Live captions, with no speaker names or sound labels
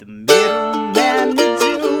The middleman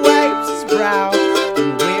who wipes his brow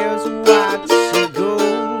and wears a watch of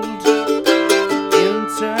gold.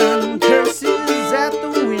 Intern curses at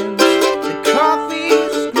the wind, the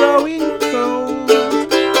coffee's growing cold.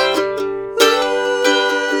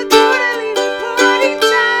 Ooh, totally party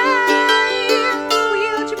time,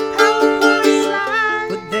 wield your power for a slide.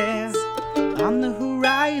 But there, on the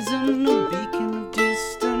horizon, a beacon of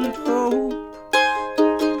distant hope.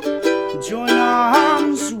 Join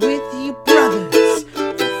arms with your brothers,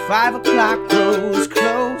 for 5 o'clock grows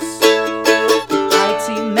close. The IT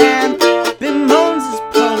man bemoans his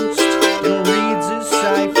post and reads his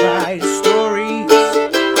sci-fi stories.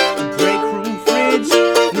 The break room fridge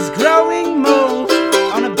is growing mold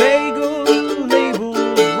on a bagel labeled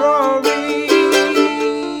Rory.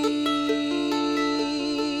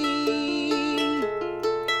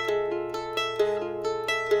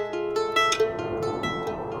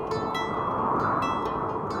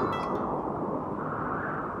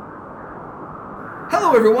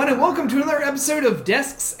 Hello, everyone, and welcome to another episode of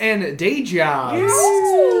Desks and Day Jobs.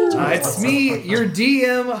 It's me, your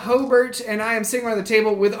DM, Hobart, and I am sitting around the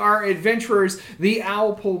table with our adventurers, the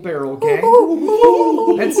Owl Pull Barrel Gang.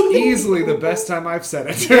 That's easily the best time I've said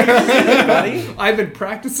it. I've been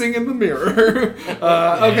practicing in the mirror.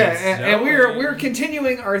 And we're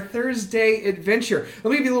continuing our Thursday adventure.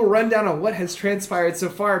 Let me give you a little rundown on what has transpired so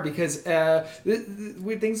far, because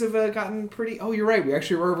things have gotten pretty... Oh, you're right. We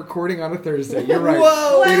actually were recording on a Thursday. You're right.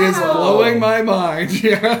 Whoa! It is blowing my mind.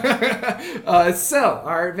 So,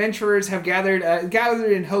 our adventurers have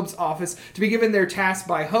gathered in Hope's office to be given their tasks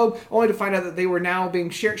by Hope, only to find out that they were now being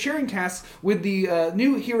sharing tasks with the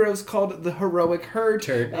new heroes called the Heroic Herd.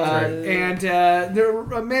 And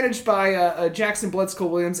they're managed by Jackson Bloodskull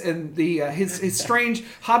Williams and his strange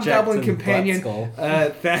hobgoblin companion,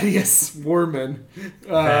 Thaddeus Warman.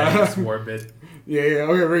 Thaddeus Warbit. Yeah,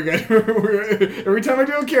 okay, very good. Every time I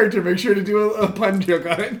do a character, make sure to do a pun joke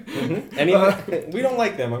on it. Mm-hmm. And we don't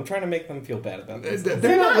like them. I'm trying to make them feel bad about this.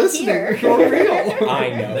 They're not listening. Here. They're real. I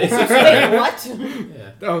know. Wait, what?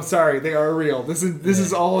 Yeah. Oh, sorry. They are real. This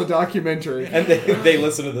is all a documentary. And they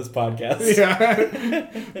listen to this podcast. Yeah.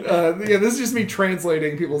 This is just me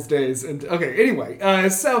translating people's days. And okay, anyway.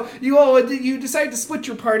 So you decide to split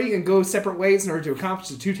your party and go separate ways in order to accomplish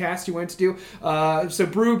the 2 tasks you went to do. So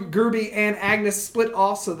Broob, Gerby, and Agnes split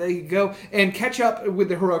off so they could go and catch up with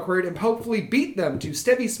the Heroic Herd and hopefully beat them to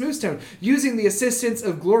Stevie Smoothstone using the assistance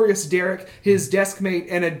of Glorious Derek, his desk mate,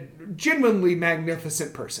 and a genuinely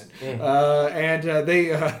magnificent person.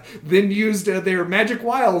 They then used their magic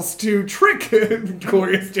wiles to trick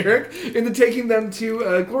Glorious Derek into taking them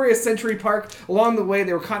to Glorious Century Park. Along the way,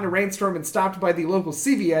 they were caught in a rainstorm and stopped by the local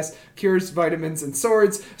CVS, Cures, Vitamins, and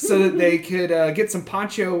Swords, so that they could get some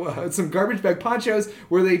garbage bag ponchos,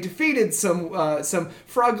 where they defeated some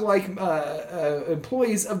frog-like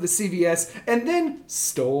employees of the CVS and then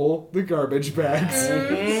stole the garbage bags.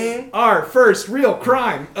 Our first real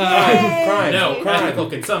crime. Ethical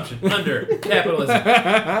consumption under capitalism.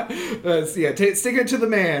 Stick it to the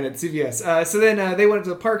man at CVS. So then they went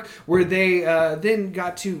to the park, where they then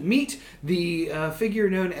got to meet the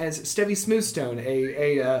figure known as Stevie Smoothstone,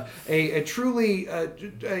 a truly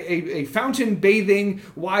a fountain bathing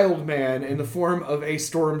wild man in the form of a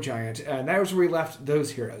storm giant. And that was where we left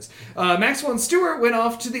those heroes. Maxwell and Stewart went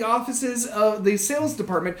off to the offices of the sales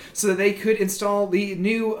department so that they could install the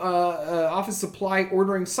new office supply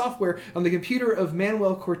ordering software on the computer of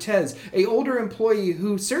Manuel Cortez, a older employee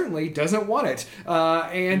who certainly doesn't want it.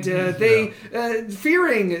 They,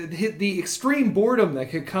 fearing the extreme boredom that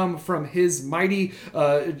could come from his mighty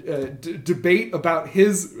debate about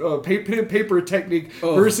his pen and paper technique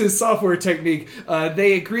versus software technique,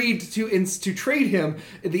 they agreed to trade him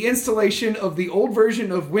the installation of the old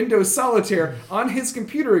version of Windows Solitaire on his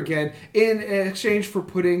computer again in exchange for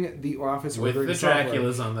putting the office with ordering the software.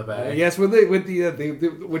 Draculas on the back. Yes, with the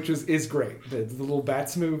which is great. The little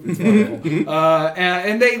bats move. It's wonderful.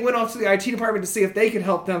 And they went off to the IT department to see if they could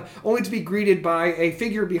help them, only to be greeted by a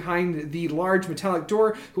figure behind the large metallic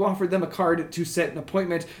door who offered them a card to set an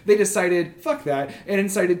appointment. They decided, fuck that, and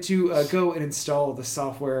decided to go and install the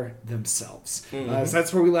software themselves. So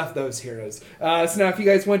that's where we left those heroes. So now if you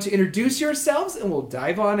guys want to introduce yourselves, and we'll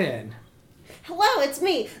dive on in. Hello, it's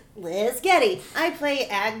me, Liz Getty. I play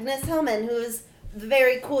Agnes Hellman, who's the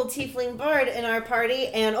very cool tiefling bard in our party,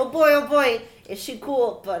 and oh boy, is she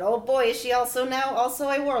cool, but oh boy, is she also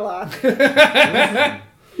a warlock. That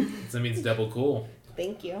means double cool.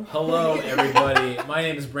 Thank you. Hello, everybody. My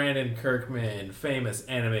name is Brandon Kirkman, famous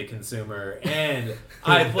anime consumer, and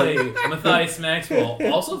I play Matthias Maxwell,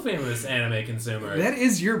 also famous anime consumer. That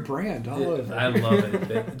is your brand. I love it. I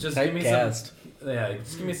love it. Just give me some. Yeah,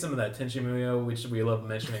 just give me some of that Tenchi Muyo, which we love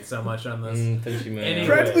mentioning so much on this. Anyway.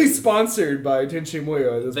 Practically sponsored by Tenchi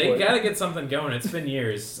Muyo at this They point. gotta get something going. It's been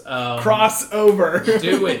years. Crossover.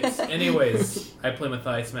 Do it. Anyways, I play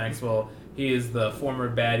Matthias Maxwell. He is the former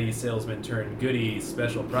baddie salesman turned goodie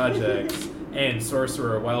special projects and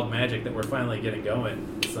sorcerer wild magic that we're finally getting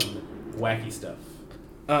going. Some wacky stuff.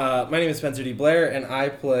 My name is Spencer D. Blair, and I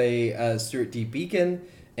play Stuart D. Beacon,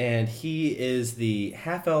 and he is the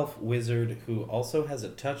half-elf wizard who also has a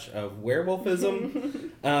touch of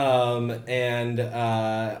werewolfism.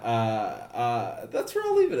 That's where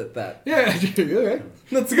I'll leave it at that. Yeah, okay.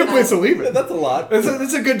 That's a good place to leave it. That's a lot.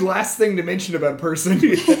 That's a good last thing to mention about a person.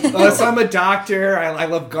 So I'm a doctor. I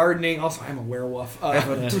love gardening. Also, I'm a werewolf. I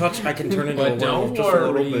have a touch I can turn into a But werewolf don't just a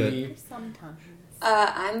little bit. worry. Sometimes.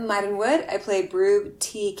 I'm Myron Wood. I play Broob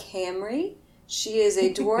T. Camry. She is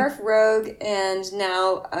a dwarf rogue and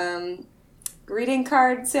now greeting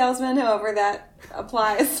card salesman, however that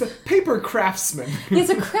applies. Paper craftsman. He's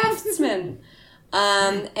a craftsman.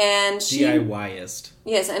 And she... DIYist.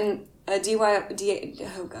 Yes, I'm a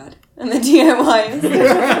oh god. I'm a DIYist.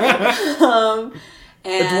 A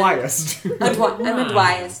dwyist. I'm a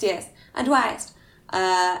dwyist, yes. A dwyist.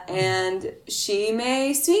 And she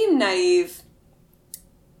may seem naive.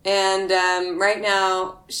 And right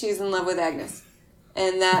now, she's in love with Agnes.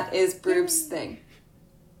 And that is Broob's thing.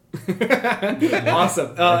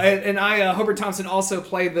 Awesome. And I, Hobart Thompson, also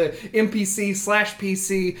play the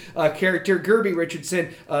NPC/PC character Gerby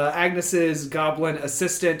Richardson, Agnes's goblin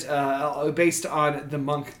assistant, based on the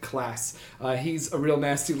monk class. He's a real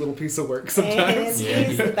nasty little piece of work sometimes.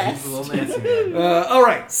 He's the best. He's a little nasty man. All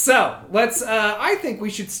right, so let's. I think we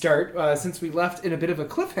should start, since we left in a bit of a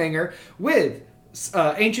cliffhanger, with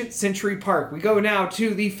Ancient Century Park. We go now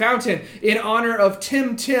to the fountain in honor of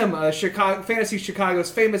Tim Tim, Fantasy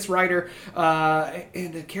Chicago's famous writer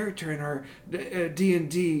and a character in our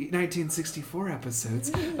D&D 1964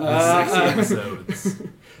 episodes. Sexy episodes.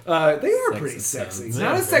 They are Sex pretty episodes. sexy. Yeah.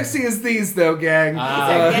 Not as sexy as these, though, gang.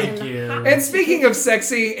 Thank you. And speaking of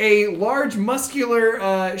sexy, a large,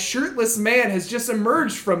 muscular, shirtless man has just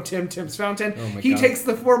emerged from Tim Tim's fountain. Oh my He God. takes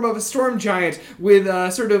the form of a storm giant with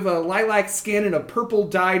sort of a lilac skin and a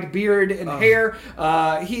purple-dyed beard and hair.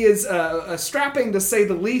 He is strapping, to say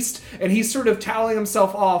the least, and he's sort of toweling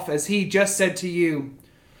himself off as he just said to you,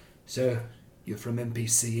 "So, you're from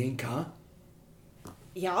NPC Inc., huh?"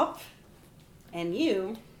 Yup. And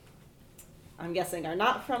you, I'm guessing, are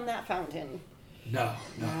not from that fountain. No.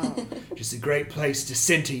 Just a great place to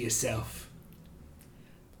center yourself.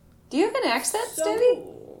 Do you have an accent, Stevie?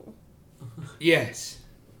 Yes.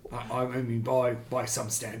 I mean, by some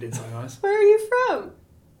standards, I guess. Where are you from?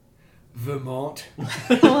 Vermont.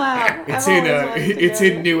 Wow. It's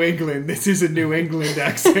in New England. This is a New England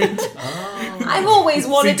accent. I've always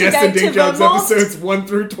wanted See to go Destin to Day Jobs Vermont. episodes 1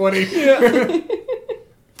 through 20. You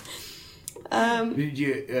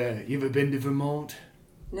ever been to Vermont?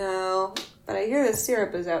 No, but I hear the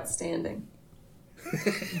syrup is outstanding.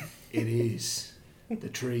 It is. The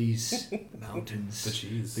trees, the mountains, The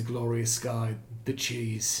cheese. the glorious sky, the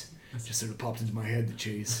cheese. Just sort of popped into my head, the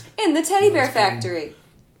cheese. And the teddy bear Nice thing. factory.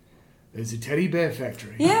 There's a teddy bear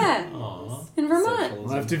factory. Yeah, Aw. in Vermont. I'll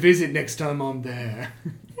have to visit next time I'm there.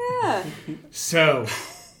 Yeah. So,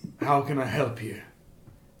 how can I help you?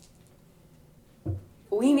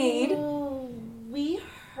 We need... Oh, we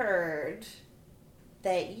heard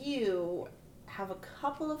that you have a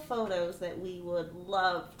couple of photos that we would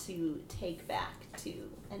love to take back to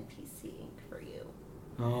NPC Inc. for you.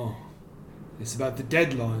 Oh, it's about the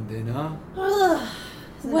deadline then, huh?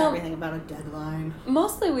 Isn't Well- everything about a deadline?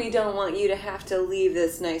 Mostly we don't want you to have to leave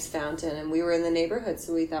this nice fountain, and we were in the neighborhood,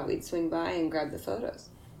 so we thought we'd swing by and grab the photos.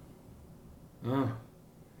 Oh.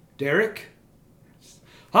 Derek?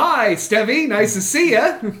 Hi, Stevie. Nice to see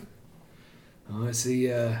ya. Oh, I see,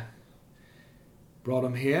 brought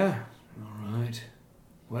him here. All right.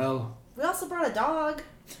 Well, We also brought a dog.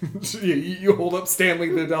 you hold up Stanley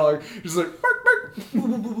the dog. Just like, bark, bark.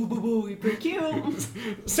 Pretty cute.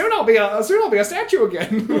 Soon I'll be a statue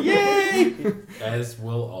again. Yay! As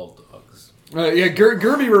will all dogs. Yeah,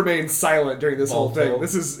 Gerby remains silent during this whole thing. Balto.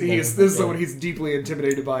 This is someone he's deeply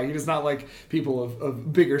intimidated by. He does not like people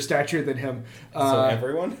of bigger stature than him. So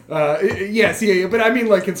everyone? Yes, yeah, but I mean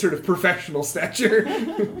like in sort of professional stature.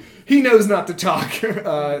 He knows not to talk.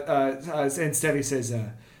 And Stevie says,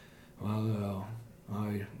 well,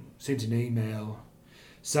 I sent an email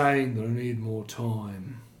saying that I need more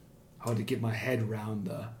time. Hard to get my head around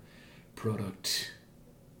the product.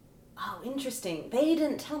 Oh, interesting. They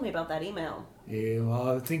didn't tell me about that email. Yeah,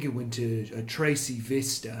 well, I think it went to Tracy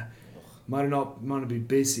Vista. Might have been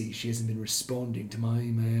busy. She hasn't been responding to my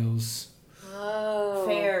emails. Oh.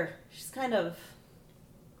 fair. She's kind of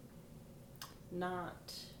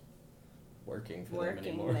not Working for them working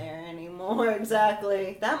anymore. there anymore.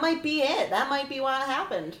 Exactly. That might be it. That might be what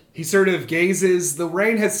happened. He sort of gazes. The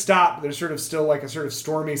rain has stopped. There's sort of still like a sort of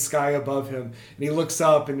stormy sky above him. And he looks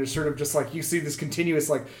up and there's sort of just like, you see this continuous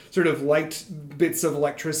like sort of light bits of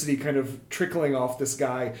electricity kind of trickling off the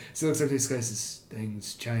sky. So he looks up to the sky and says,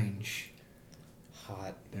 things change.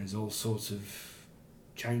 Hot. There's all sorts of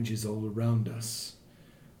changes all around us.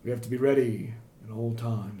 We have to be ready at all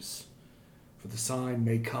times. For the sign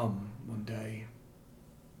may come one day.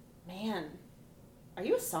 Man, are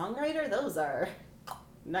you a songwriter? Those are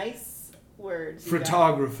nice words. you got.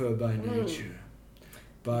 Photographer by nature.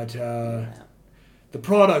 But Yeah. the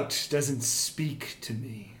product doesn't speak to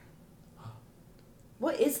me.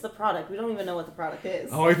 What is the product? We don't even know what the product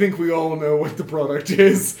is. Oh, I think we all know what the product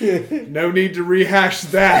is. No need to rehash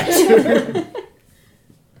that.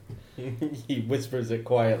 He whispers it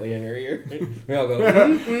quietly in your ear. We all go,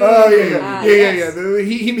 Oh, yeah. Yes.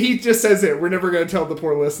 He just says it. We're never going to tell the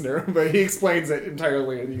poor listener, but he explains it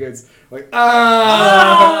entirely, and you guys are like,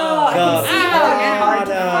 ah! the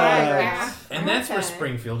product. And that's where Okay.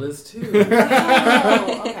 Springfield is too.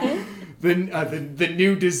 Oh, okay. The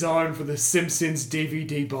new design for the Simpsons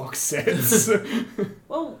DVD box sets.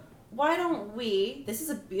 Well, why don't we? This is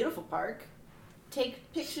a beautiful park.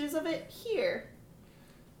 Take pictures of it here.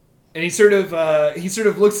 And he sort of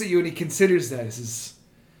looks at you and he considers that. He says,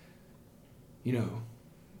 you know,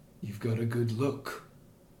 you've got a good look.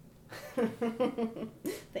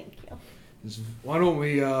 Thank you. He says, why don't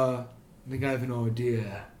we, I think I have an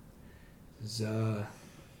idea. He says,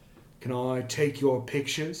 can I take your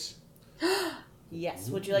pictures? Yes.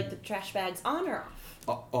 Would you like the trash bags on or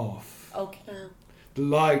off? Off. Okay. The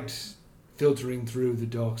light filtering through the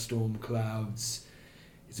dark storm clouds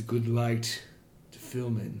is a good light to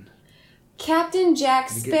film in. Captain Jack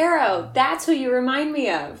Sparrow. That's who you remind me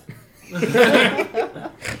of.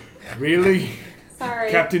 Really? Sorry.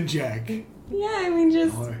 Captain Jack. Yeah, I mean,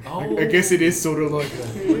 just... I guess it is sort of like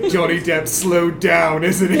a Johnny Depp slowed down,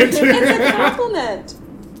 isn't it? It's a compliment.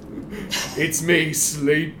 It's me,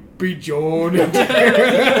 Sleepy John.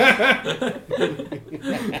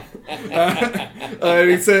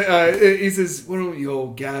 He says, why don't you all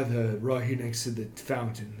gather right here next to the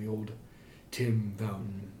fountain, the old Tim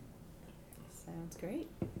fountain. Sounds great.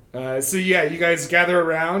 So yeah, you guys gather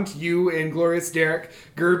around, you and Glorious Derek,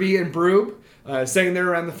 Gerby and Broob, sitting there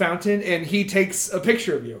around the fountain, and he takes a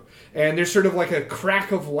picture of you. And there's sort of like a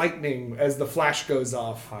crack of lightning as the flash goes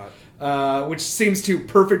off, which seems to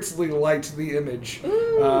perfectly light the image.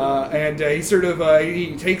 And he sort of,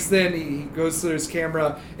 he takes then, he goes to his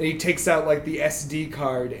camera, and he takes out like the SD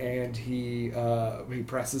card, and he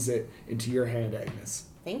presses it into your hand, Agnes.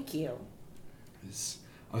 Thank you.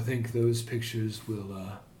 I think those pictures will,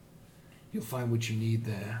 you'll find what you need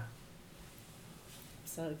there. I'm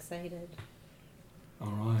so excited.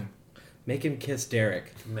 All right. make him kiss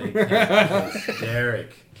Derek. Make him kiss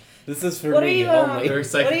Derek. This is for What are me you, only. They're What are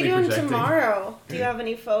psychically you doing projecting. tomorrow? Do you have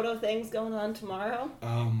any photo things going on tomorrow?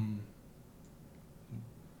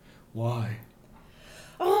 Why?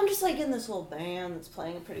 Oh, I'm just like in this little band that's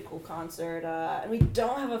playing a pretty cool concert, and we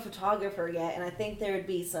don't have a photographer yet, and I think there would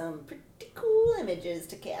be some pretty cool images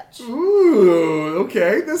to catch. Ooh,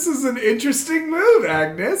 okay. This is an interesting move,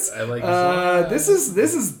 Agnes. I like this a lot. This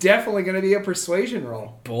is definitely going to be a persuasion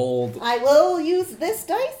roll. Bold. I will use this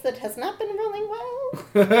dice that has not been rolling well,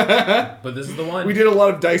 But this is the one. We did a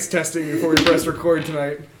lot of dice testing before we pressed record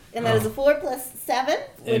tonight. and that is a 4 plus 7,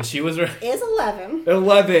 And which she was right. is 11.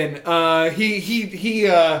 11.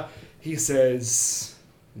 He says,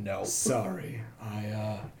 No. sorry,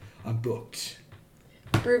 I'm booked.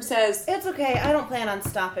 Broob says, It's okay. I don't plan on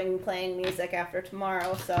stopping playing music after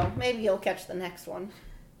tomorrow, so maybe you'll catch the next one.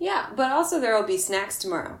 yeah, but also there will be snacks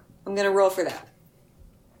tomorrow. I'm going to roll for that.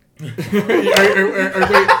 Wait,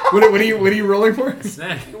 what are you rolling for?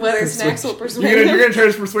 Snack. Whether snacks will persuade You're him. gonna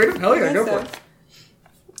try to persuade him? Hell yeah, I go think for it.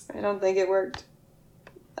 so. I don't think it worked.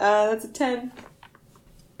 That's a 10.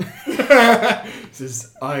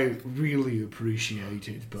 Says, I really appreciate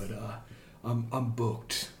it, but I'm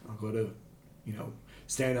booked. I've got to,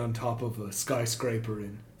 stand on top of a skyscraper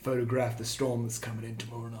and photograph the storm that's coming in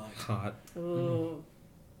tomorrow night. Hot. Ooh,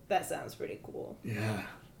 that sounds pretty cool. Yeah.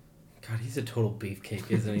 God, he's a total beefcake,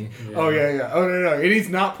 isn't he? Oh yeah. Oh no. And he's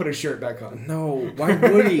not put a shirt back on. No, why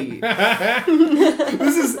would he?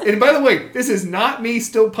 And by the way, this is not me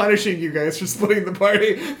still punishing you guys for splitting the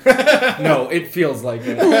party. No, it feels like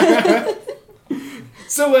it.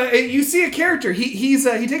 So you see a character. He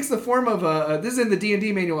takes the form of this is in the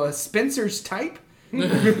D&D manual, Spencer's type.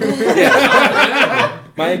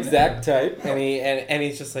 my exact type, and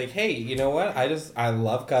he's just like, hey, you know what? I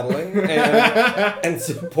love cuddling and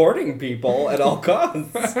supporting people at all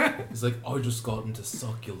costs. He's like, I just got into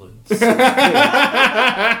succulents.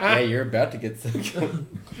 Yeah, you're about to get succulent.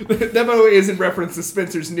 That, by the way, is in reference to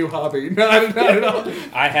Spencer's new hobby. Not at all.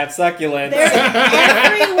 I have succulents. They're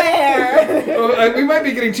everywhere. We might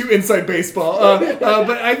be getting too inside baseball,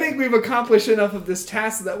 but I think we've accomplished enough of this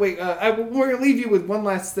task that we're going to leave you with one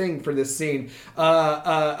last thing for this scene.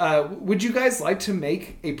 Would you guys like to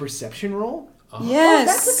make a perception roll? Yes. Oh,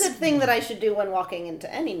 that's a good thing that I should do when walking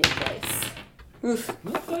into any new place. Oof.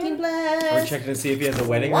 15 We're plus checking to see if he has a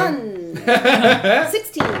wedding ring. 1.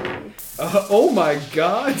 16. Oh my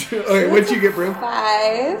god. Okay, what'd you get, Brew?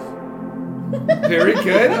 5. Very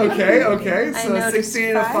good. Okay. I So noticed 16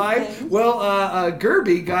 and a 5 5. things. Well,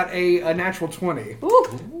 Gerby got a natural 20. Ooh.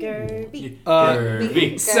 Gerby.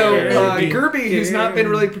 Gerby. So Gerby. Gerby, who's not been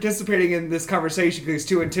really participating in this conversation because he's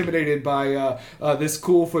too intimidated by this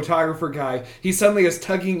cool photographer guy, he suddenly is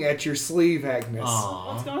tugging at your sleeve, Agnes.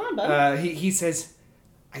 What's going on, bud? He says,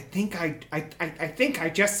 I think I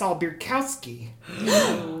just saw Bierkowski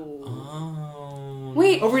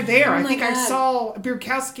Wait. over there. Oh I my think I God. saw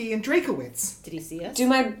Bierkowski and Drakowitz. Did he see us?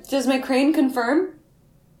 Does my crane confirm?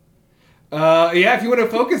 Yeah, if you want to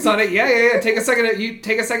focus on it, yeah. Take a second. You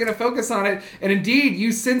take a second to focus on it, and indeed,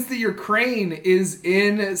 you sense that your crane is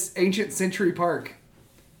in Ancient Century Park.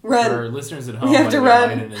 For our Run. listeners at home, We have to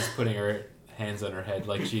run. Biden is putting her hands on her head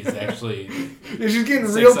like she's actually... She's getting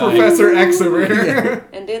Six real eyes. Professor X over here.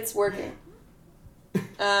 And it's working.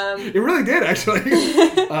 It really did, actually.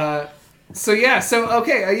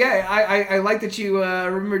 I like that you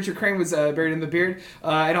remembered your crane was buried in the beard,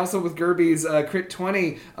 and also with Gerby's crit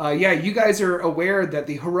 20. You guys are aware that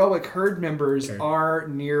the heroic herd members are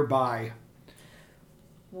nearby.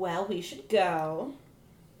 Well, we should go.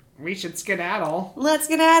 We should skedaddle. Let's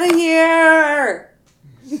get out of here.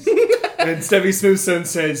 And Stevie Smoothstone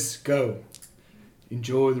says, "Go.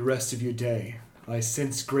 Enjoy the rest of your day. I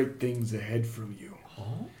sense great things ahead from you.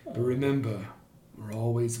 But remember, we're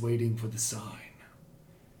always waiting for the sign.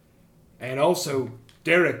 And also,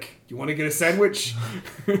 Derek, you want to get a sandwich?"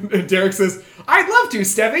 And Derek says, "I'd love to,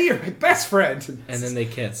 Stevie. You're my best friend." And then they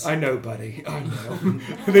kiss. I know, buddy. I know.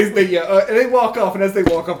 They walk off, and as they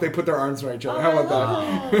walk off, they put their arms around each other. How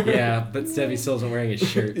about that? Yeah, but Stevie still isn't wearing his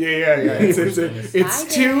shirt. Yeah. It's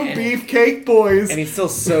two Derek. beefcake boys. And he's still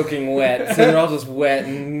soaking wet, so they're all just wet,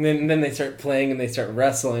 and then they start playing and they start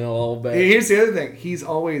wrestling a little bit. Here's the other thing. He's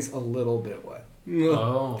always a little bit wet.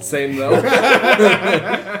 Oh. Same though.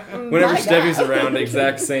 Whenever Stevie's around,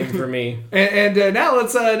 exact same for me. And now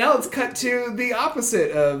let's cut to the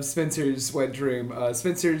opposite of Spencer's wet dream.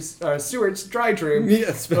 Stuart's dry dream.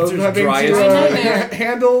 Yeah, Spencer's of having dry to as fuck.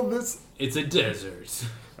 handle this. It's a desert.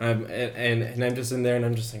 And I'm just in there, and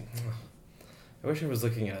I'm just like, "Ugh, I wish I was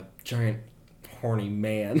looking at a giant horny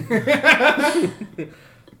man."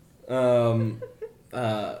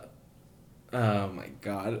 Oh my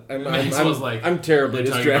god! I'm terribly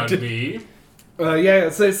 "You're talking about distracted. me?" So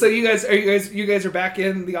you guys are back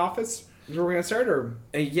in the office. Is where we're gonna start, or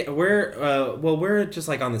We're just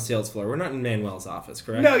like on the sales floor. We're not in Manuel's office,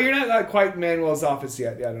 correct? no? You're not quite Manuel's office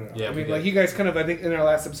yet. Yeah, I don't know. Yeah, I mean, we like did. you guys kind of. I think in our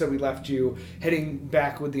last episode we left you heading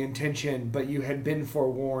back with the intention, but you had been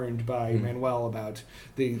forewarned by Manuel about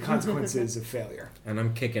the consequences of failure. And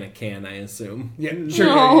I'm kicking a can, I assume. Yeah, sure.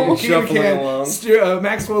 No. You Shuffling can. along.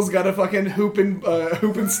 Maxwell's got a fucking hoop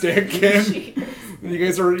and stick, and you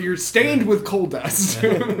guys you're stained with coal dust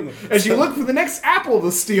as you look for the next apple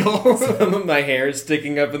to steal. Some of my hair is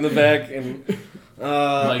sticking up in the back, and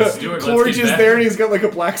Like, Stuart, Clarge let's get is back. there, and he's got like a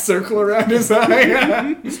black circle around his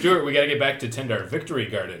eye. Stuart, we gotta get back to Tendar Victory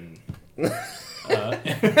Garden. That's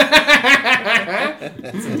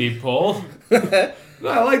a deep pull. No,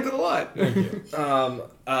 I liked it a lot.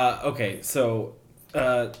 okay, so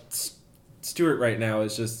Stuart right now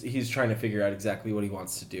is just he's trying to figure out exactly what he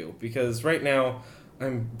wants to do, because right now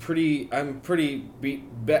I'm pretty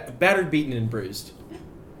battered, beaten, and bruised.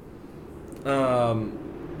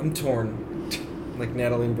 I'm torn, like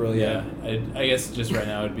Natalie Imbruglia. Yeah, I guess just right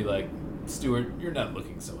now it'd be like, Stuart, you're not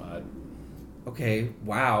looking so hot. Okay,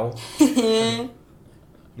 wow. I'm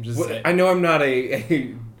just saying. I know I'm not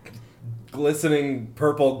a glistening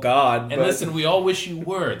purple god, And but listen, we all wish you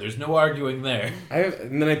were. There's no arguing there.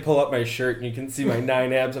 and then I pull up my shirt and you can see my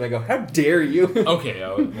 9 abs, and I go, "How dare you!" Okay,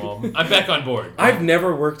 well, I'm back on board. I've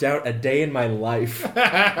never worked out a day in my life.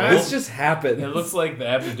 This just happened. It looks like the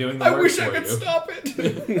abs are doing the I work wish for I could you. stop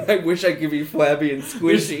it. I wish I could be flabby and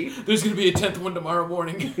squishy. There's gonna be a 10th one tomorrow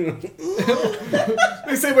morning.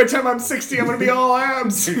 They say by the time I'm 60, I'm gonna be all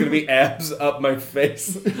abs. There's gonna be abs up my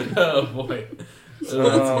face. Oh boy. That's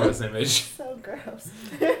a gross image. So gross.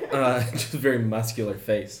 Just a very muscular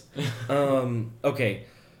face. Okay,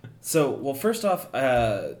 so well, first off,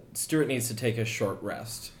 Stuart needs to take a short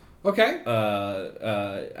rest. Okay.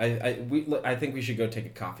 I think we should go take a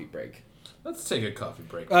coffee break. Let's take a coffee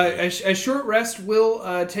break. A short rest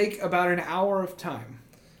will take about an hour of time.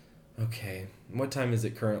 Okay, what time is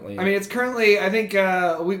it currently? I mean, it's currently. I think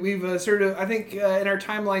we've sort of. I think in our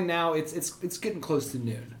timeline now, it's getting close to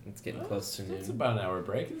noon. It's getting close to It's noon. about an hour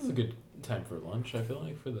break. This is a good time for lunch, I feel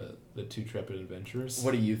like, for the two trepid adventurers.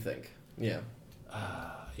 What do you think? Yeah,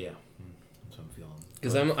 Yeah. That's what I'm feeling.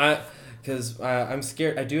 because I'm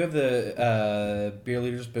scared. I do have the beer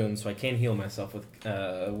leader's boon, so I can heal myself with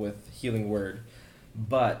healing word,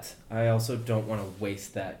 but I also don't want to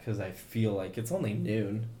waste that because I feel like it's only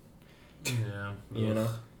noon. Yeah. You know.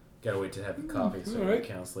 Gotta wait to have the coffee so Alright. it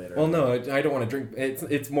counts later. Well, no, I don't want to drink.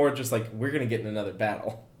 It's more just like we're gonna get in another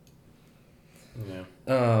battle. Yeah.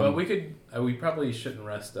 But we probably shouldn't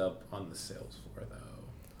rest up on the sales floor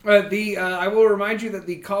though. I will remind you that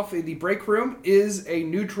the break room is a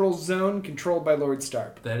neutral zone controlled by Lord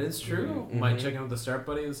Starp. That is true. Mhm. Might check in with the start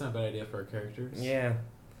buddy. That's not a bad idea for our characters. Yeah.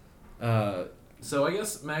 So I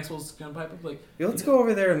guess Maxwell's gonna pipe up like, Yeah, let's go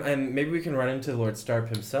over there and maybe we can run into Lord Starp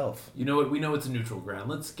himself. you know what? We know it's a neutral ground.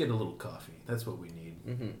 Let's get a little coffee. That's what we need.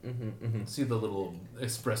 See the little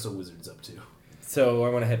espresso wizard's up to. So I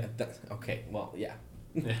want to head. Okay, well, yeah.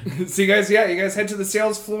 So you guys head to the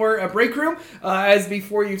sales floor break room. As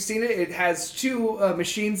before, you've seen it. It has two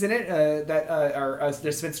machines in it that are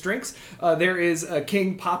dispense drinks. There is a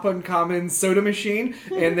King Papa Common soda machine,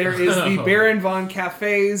 and there is the Baron von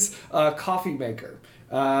Cafe's coffee maker.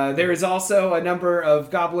 There is also a number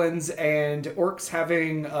of goblins and orcs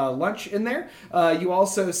having lunch in there. You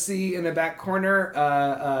also see in the back corner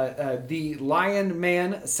the lion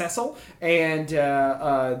man Cecil and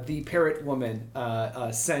the parrot woman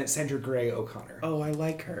Sandra Gray O'Connor. Oh, I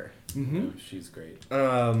like her. Oh, she's great.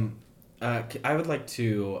 I would like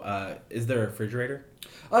to. Is there a refrigerator?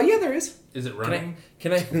 Yeah, there is. Is it running?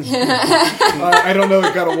 Can I? I don't know.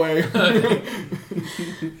 It got away.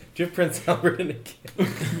 Do you have Prince Albert in a can?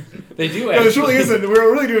 They do No, actually. this really isn't.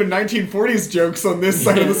 We're really doing 1940s jokes on this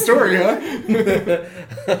side of the story, huh?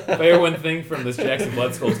 If I hear one thing from this Jackson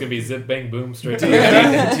Blood Skull, it's gonna be zip bang boom straight to the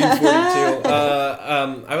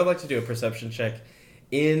 1942. I would like to do a perception check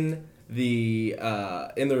in the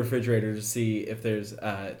refrigerator to see if there's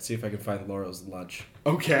see if I can find Laurel's lunch.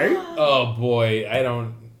 Okay. Oh boy, I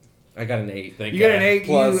don't I got an 8. think You got an 8.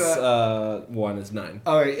 Plus You, 1 is 9.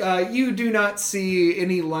 all right. You do not see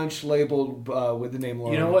any lunch labeled with the name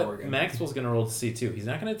Laurel You know what? Morgan. Maxwell's gonna roll to see too. He's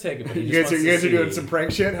not gonna take it, but he You just guys are wants to doing see. some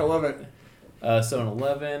prank shit. I love it. So an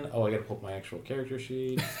 11. Oh, I gotta pull up my actual character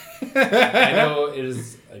sheet. I know it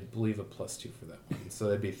is, I believe, a +2 for that one, so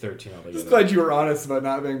that'd be 13 Just altogether. glad you were honest about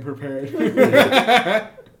not being prepared.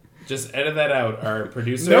 Just edit that out. Our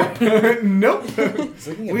producer. Nope. Nope.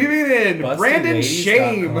 Leaving it in. Brandon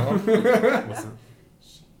Shame. What's that?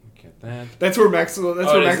 Get that. That's where Maxwell. That's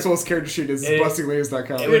Oh, where it is- Maxwell's character sheet is. it-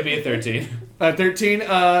 BustingLadies.com. It would be a 13. 13.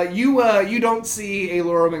 You don't see a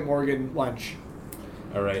Laura McMorgan lunch.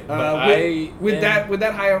 All right, but with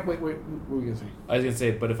that high up. Wait. What were you gonna say? I was gonna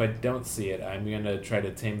say, but if I don't see it, I'm gonna try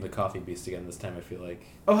to tame the coffee beast again this time. I feel like.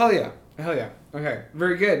 Oh hell yeah. Okay,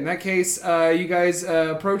 very good. In that case, you guys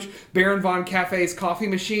approach Baron von Cafe's coffee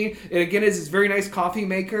machine. It again is this very nice coffee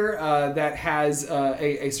maker that has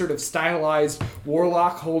a sort of stylized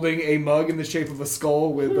warlock holding a mug in the shape of a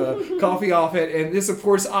skull with coffee off it. And this, of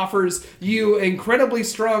course, offers you incredibly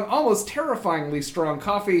strong, almost terrifyingly strong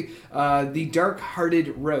coffee, the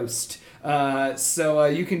Dark-Hearted Roast. So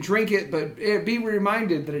you can drink it, but be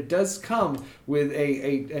reminded that it does come with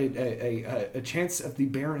a chance of the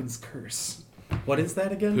Baron's curse. What is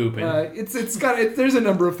that again? Pooping. There's a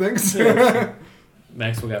number of things.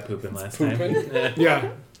 Maxwell got pooping last Pooping? time.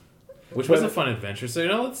 Yeah. Which was a fun adventure. So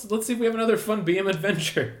let's see if we have another fun BM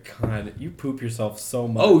adventure. God, you poop yourself so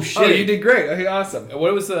much. Oh shit! Oh, you did great. Okay, awesome.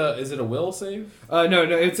 What was is it a will save? No,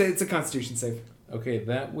 it's a Constitution save. Okay,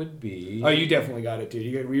 that would be. Oh, you definitely got it, dude.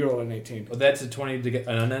 You rolled an 18. Well, that's a 20 to get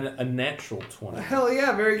a natural 20. Hell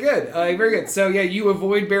yeah, very good. Very good. So yeah, you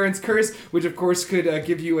avoid Baron's curse, which of course could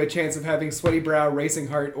give you a chance of having sweaty brow, racing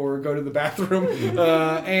heart, or go to the bathroom.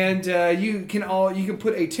 And you can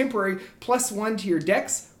put a temporary +1 to your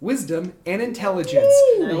dex, wisdom, and intelligence.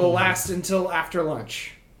 It will last until after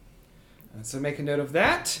lunch. So make a note of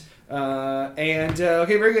that.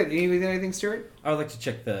 Okay, very good. Anything, Stuart? I would like to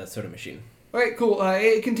check the soda machine. Okay, cool.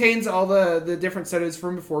 It contains all the different sodas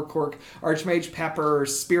from before: Cork, Archmage, Pepper,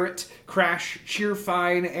 Spirit, Crash,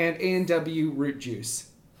 Cheerfine, and A&W Root Juice.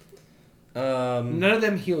 None of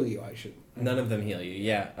them heal you, I should None of them heal you.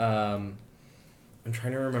 Yeah. I'm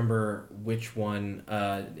trying to remember which one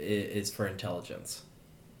is for intelligence.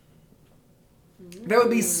 That would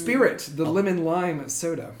be Spirit, the lemon lime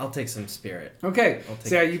soda. I'll take some spirit. Okay, I'll take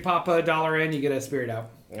so yeah, you pop $1 in, you get a Spirit out.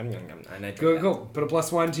 And I Go, drink go. Put a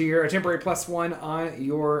 +1 to your, a temporary +1 on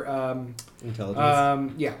your, that.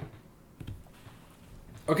 Intelligence. yeah.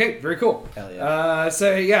 Okay, very cool. Hell yeah.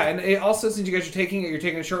 So yeah, and it also, since you guys are taking it, you're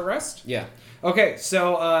taking a short rest. Yeah. Okay,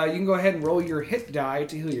 so you can go ahead and roll your hit die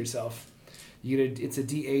to heal yourself. You get it's a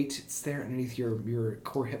D8. It's there underneath your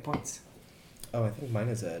core hit points. Oh, I think mine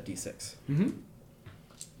is a D6. Mm-hmm.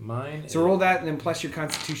 Mine. So roll that, and then plus your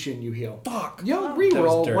Constitution, you heal. Fuck. Yo, That was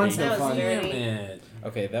reroll. dirty. One's no That was fun. dirty. Damn it.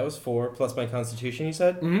 Okay, that was 4 plus my Constitution. You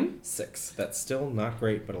said Mm-hmm. 6. That's still not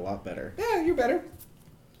great, but a lot better. Yeah, you're better.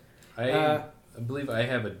 I believe I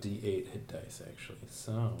have a D8 hit dice actually,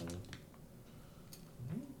 so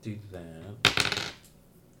do that.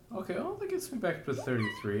 Okay, well, that gets me back to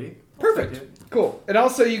 33. I'll take Perfect. it. Cool. And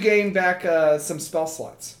also, you gain back some spell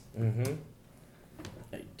slots. Mm-hmm.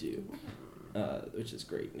 I do. Which is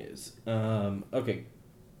great news. Okay.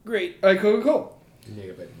 Great. All right, cool.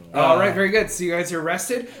 Yeah, but All right, very good. So you guys are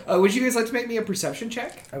rested. Would you guys like to make me a perception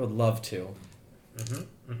check? I would love to.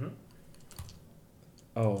 mm-hmm.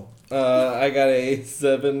 Oh. I got a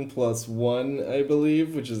 7 plus 1, I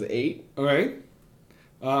believe, which is 8. All right.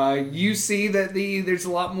 You see that there's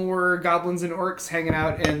a lot more goblins and orcs hanging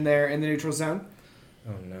out in the neutral zone.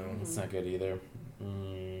 Oh no. That's not good either.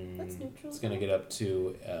 What's neutral? It's gonna get up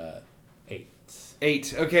to 8.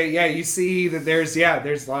 8. Okay, yeah, you see that there's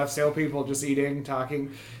a lot of sail people just eating,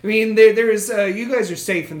 talking. I mean, there's you guys are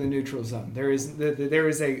safe in the neutral zone. There is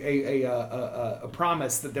a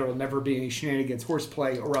promise that there will never be any shenanigans,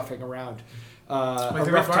 horseplay, or roughing around. My A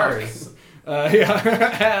favorite rough talk. bars.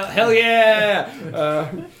 Yeah, hell yeah.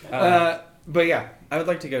 But yeah. I would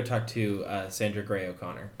like to go talk to Sandra Gray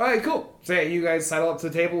O'Connor. All right, cool. So yeah, you guys sidle up to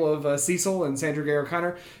the table of Cecil and Sandra Gray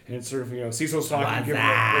O'Connor, and it's sort of, Cecil's talking. What's giving up?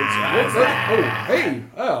 oh, hey,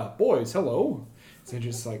 boys, hello.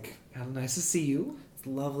 Sandra's like, how nice to see you. It's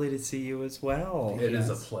lovely to see you as well. It is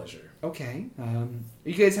a pleasure. Okay. Are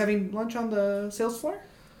you guys having lunch on the sales floor?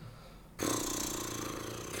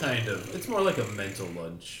 Kind of. It's more like a mental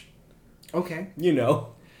lunch. Okay. You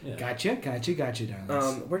know. Yeah. Gotcha,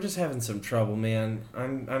 darlings. We're just having some trouble, man.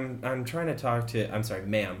 I'm trying to talk to. I'm sorry,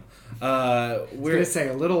 ma'am. We're We're gonna say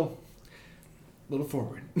a little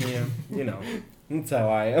forward. yeah, you know, that's how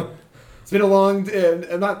I am. It's been a long,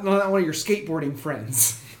 not one of your skateboarding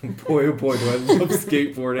friends. Boy, oh boy, do I love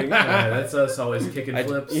skateboarding. Yeah, that's us always kicking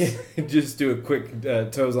flips. Just do a quick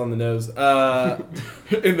toes on the nose.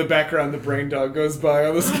 In the background, the brain dog goes by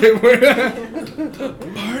on the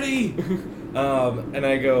skateboard. Party. And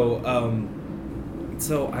I go.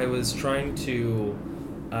 So I was trying to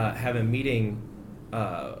have a meeting.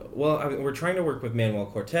 We're trying to work with Manuel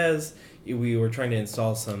Cortez. We were trying to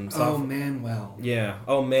install some software. Oh, Manuel. Yeah.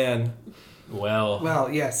 Oh man. Well,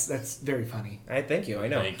 yes, that's very funny. Thank you. I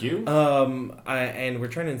know. Thank you. And we're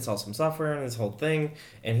trying to install some software on this whole thing,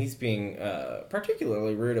 and he's being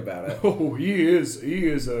particularly rude about it. Oh, he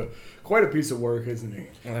is quite a piece of work, isn't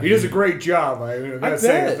he? Uh, He does a great job. I gotta I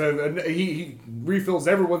say, bet. he refills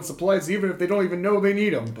everyone's supplies, even if they don't even know they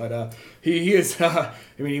need them. But he is.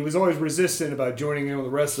 He was always resistant about joining in with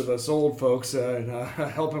the rest of us old folks and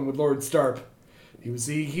helping with Lord Starp.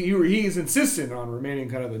 He is insistent on remaining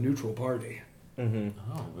kind of the neutral party. Mm-hmm.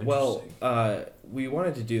 Oh, interesting. Well, we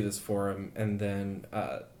wanted to do this for him, and then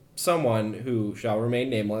someone who shall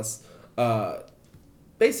remain nameless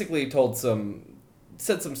basically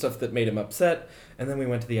said some stuff that made him upset, and then we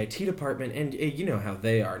went to the IT department, and you know how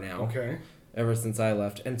they are now. Okay. Ever since I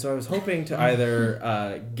left, and so I was hoping to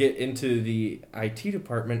either get into the IT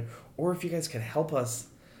department, or if you guys could help us,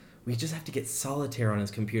 we just have to get Solitaire on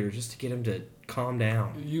his computer just to get him to calm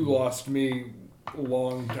down. You lost me a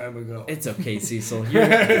long time ago. It's okay, Cecil.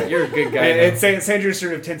 You're a good guy. And now. Sandra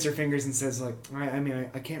sort of tenses her fingers and says, like,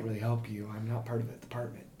 I can't really help you. I'm not part of that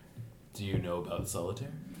department. Do you know about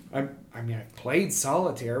solitaire? I played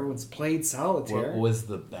solitaire. Everyone's played solitaire. What was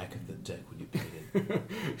the back of the deck when you played it?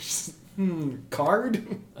 Card?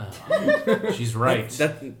 She's right.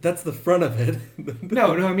 That's the front of it.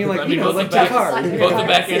 No, I mean, like, I mean, both like the back, the card. both the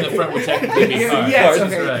back and the front would technically be cards. Yes, She's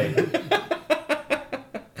okay. right.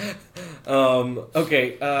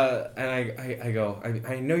 Okay, and I go,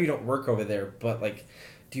 I know you don't work over there, but like,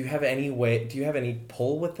 do you have any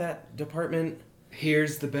pull with that department?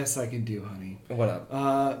 Here's the best I can do, honey. What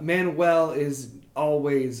up? Manuel is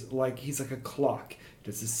always he's like a clock.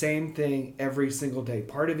 Does the same thing every single day.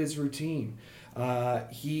 Part of his routine.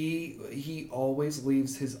 He always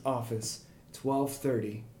leaves his office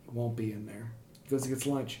 12:30. It won't be in there. He goes, he gets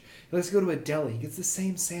lunch. He likes to go to a deli. He gets the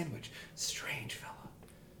same sandwich. Strange fella.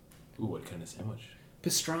 Ooh, what kind of sandwich?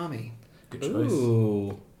 Pastrami. Good choice.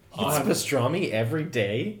 Ooh. It's pastrami every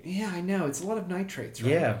day? Yeah, I know. It's a lot of nitrates,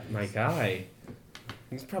 right? Yeah, my guy.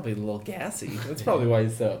 He's probably a little gassy. That's probably why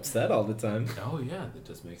he's so upset all the time. Oh yeah, that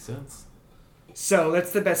does make sense. So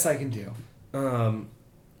that's the best I can do.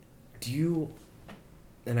 Do you...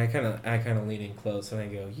 And I kind of lean in close and I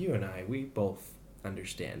go, you and I, we both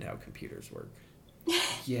understand how computers work.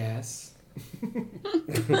 Yes.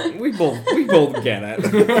 we both get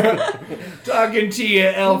it. Talking to you,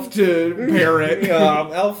 elf to parrot.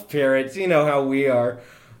 Elf parrots, you know how we are.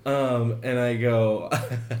 And I go,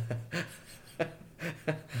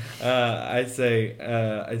 I say,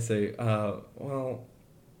 well,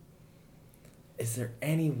 is there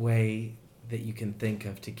any way that you can think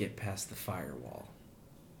of to get past the firewall?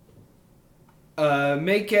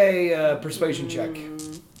 Make a persuasion check.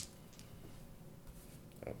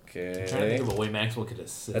 Okay. I'm trying to think of a way Maxwell could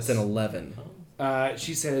assist. That's an 11.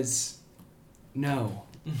 She says, no.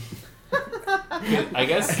 I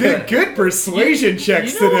guess. Good persuasion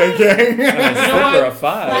checks you know today, gang. I know what? for a 5.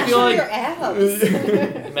 Flash feel on like- your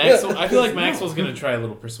abs. Maxwell, I feel like Maxwell's gonna try a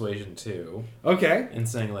little persuasion too, Okay. and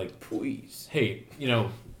saying like, Please. "Hey, you know,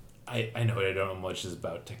 I know I don't know much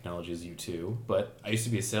about technology as you two, but I used to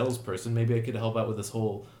be a salesperson. Maybe I could help out with this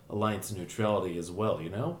whole alliance neutrality as well. You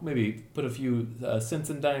know, maybe put a few cents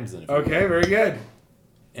and dimes in it. Okay, very good.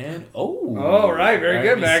 And All right, very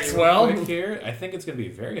good, let me see real Maxwell. quick here. I think it's going to be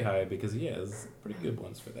very high because he has pretty good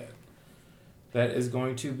ones for that. That is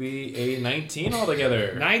going to be a 19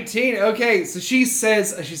 altogether. 19. Okay, so she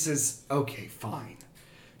says, okay, fine.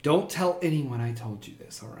 Don't tell anyone I told you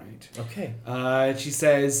this, all right? Okay. She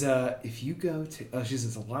says, if you go to... she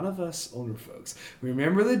says, a lot of us older folks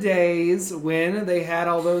remember the days when they had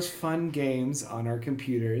all those fun games on our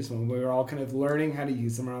computers, when we were all kind of learning how to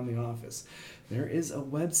use them around the office. There is a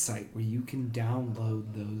website where you can download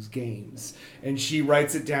those games. And she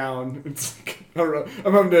writes it down. It's like, I don't know.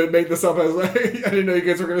 I'm having to make this up. I was like, I didn't know you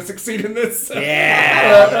guys were going to succeed in this.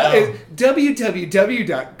 Yeah.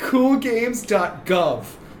 www.coolgames.gov.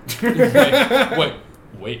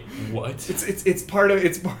 Wait, what? It's part of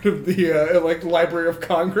the like Library of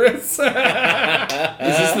Congress. Is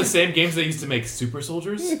this the same games they used to make Super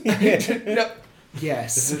Soldiers? No.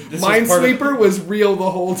 Yes. This was part of- Minesweeper was real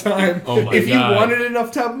the whole time. Oh my if you God. wanted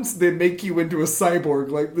enough times, they'd make you into a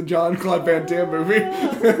cyborg like the Jean-Claude Van Damme movie.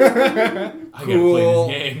 I gotta Cool.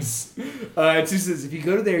 play these games. It just says if you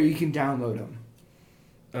go to there, you can download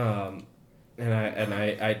them. And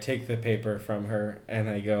I take the paper from her and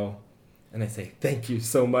I go, and I say, thank you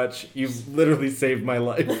so much. You've literally saved my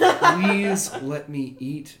life. Please let me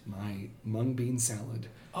eat my mung bean salad.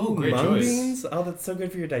 Oh, great Mung choice. beans? Oh, that's so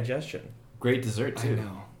good for your digestion. Great dessert I too.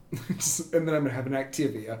 know. And then I'm gonna have an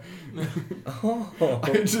Activia. Oh.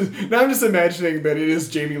 Now I'm just imagining that it is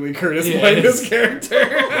Jamie Lee Curtis Yeah, playing it is. this character.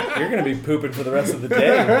 You're going to be pooping for the rest of the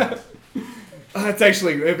day. It's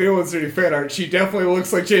actually, if anyone's doing fan art, she definitely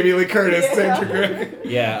looks like Jamie Lee Curtis. Sandra Gray.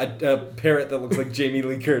 Yeah, a parrot that looks like Jamie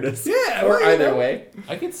Lee Curtis. Yeah, Or well, you either know. way.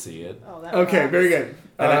 I can see it. Oh, that Okay, rocks. very good.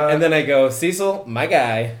 And then I go, Cecil, my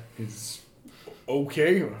guy. It's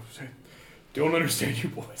okay. Don't understand you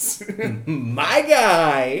boys. My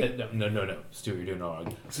guy. No, Stu, you're doing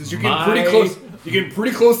wrong. Since you're getting pretty close. You're getting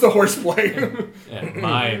pretty close to horseplay. Yeah,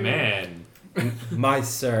 my man, My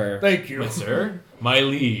sir. Thank you. my sir, my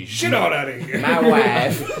liege. Shit on out of here. My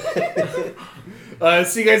wife.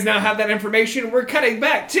 So you guys now have that information. We're cutting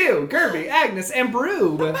back to Gerby, Agnes, and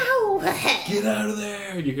Brew. Get out of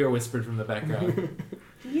there! You hear whispered from the background.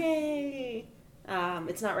 Yay!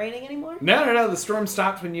 It's not raining anymore? No. The storm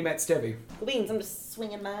stopped when you met Stevie. Cool beans, I'm just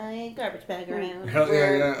swinging my garbage bag around. Hell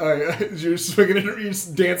yeah. Oh, yeah. You're swinging it. You're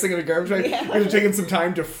just dancing in a garbage bag. Yeah. You're taking some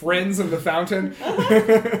time to Friends in the fountain.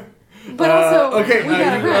 But also, okay, we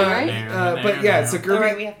gotta you, run, right? but yeah, so Gerby,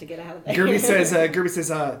 Alright, we have to get out of there. Gerby says,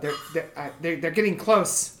 they're getting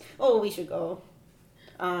close. Oh, we should go.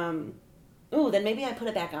 Ooh, then maybe I put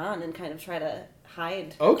it back on and kind of try to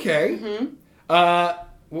hide. Okay.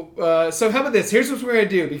 So how about this? Here's what we're gonna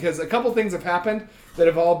do, because a couple things have happened that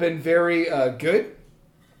have all been very good.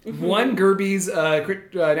 One, Gerby's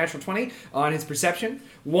natural 20 on his perception.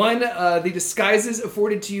 One, the disguises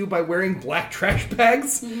afforded to you by wearing black trash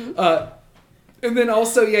bags. And then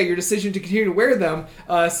also, your decision to continue to wear them.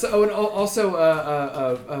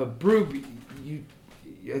 Brew,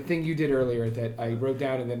 a thing you did earlier that I wrote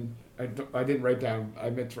down and then I didn't write down. I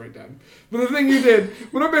meant to write down. But the thing you did,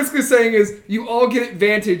 what I'm basically saying is you all get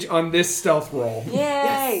advantage on this stealth roll.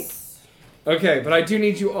 Yay! Okay, but I do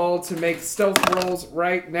need you all to make stealth rolls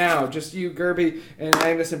right now. Just you, Gerby, and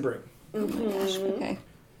Agnes and Brew. Okay.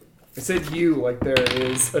 I said you like there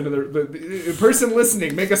is another the person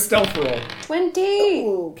listening. Make a stealth roll. 20.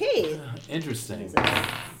 Okay. Interesting.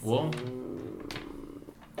 Well,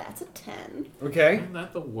 That's a 10. Okay.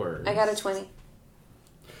 not the word. I got a 20.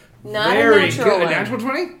 Not Very a natural good. A one. natural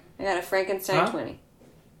 20? I got a Frankenstein Huh? 20.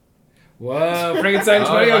 Whoa, Frankenstein 20.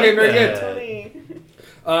 I like Okay, very that.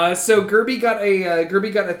 good. So Gerby got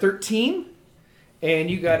a 13, and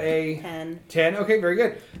you got a 10. 10. Okay, very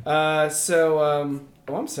good.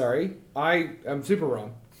 I'm sorry. I am super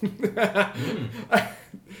wrong.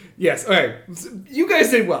 Yes. Okay. You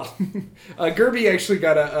guys did well. Gerby actually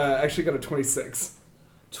got a 26.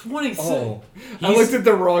 26. Oh, I looked at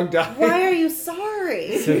the wrong die. Why are you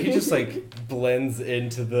sorry? so he just like blends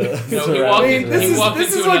into the. No, he I walked mean, in- this he is walked this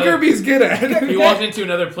into is what another- Gerby's good at. He walked into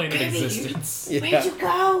another plane of existence. Where'd Yeah. you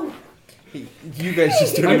go? You guys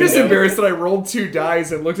just don't I'm even just know. embarrassed that I rolled 2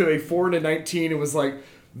 dice and looked at a 4 and a 19 and was like,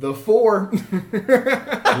 the 4.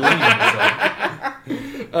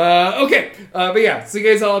 Okay, but yeah, so you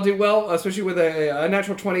guys all do well, especially with a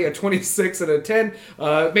natural 20, a 26, and a 10.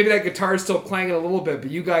 Maybe that guitar is still clanging a little bit, but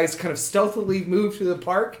you guys kind of stealthily move to the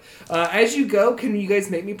park. As you go, can you guys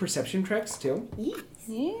make me perception checks too? Yes.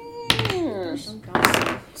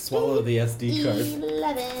 Swallow the SD card.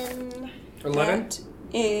 11. 11? That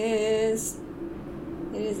is.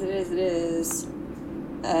 It is.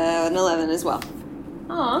 An 11 as well.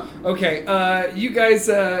 Aw. Okay, you guys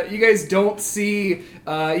don't see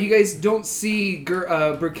Brukowski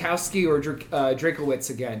or Drakowitz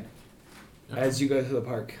again as you go to the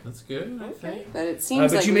park. That's good, I think. But it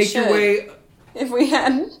seems But like you we make should. your way. If we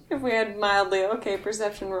had mildly okay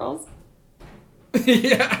perception rolls.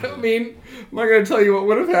 Yeah, I mean, I'm not gonna tell you what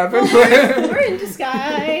would have happened. We're in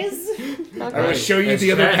disguise. I'm gonna Okay. show you That's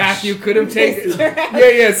the other trash. path you could have taken. Trash.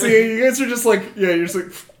 Yeah. So you guys are just like, you're just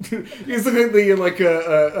like, you guys look like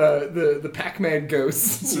the Pac-Man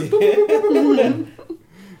ghosts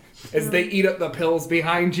as they eat up the pills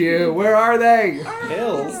behind you. Where are they?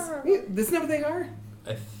 Pills? Isn't that what they are?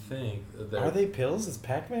 I think there- Are they pills? Is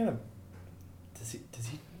Pac-Man a... Does he...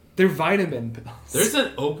 They're vitamin pills. There's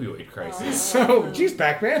an opioid crisis. So, geez,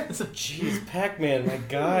 Pac-Man. Jeez, Pac-Man, my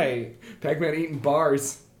guy. Pac-Man eating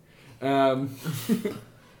bars.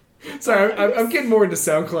 Sorry, I'm getting more into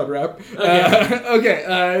SoundCloud rap.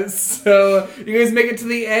 So you guys make it to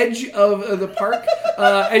the edge of the park.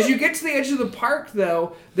 As you get to the edge of the park,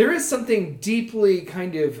 though, there is something deeply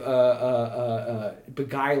kind of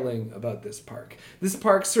beguiling about this park. This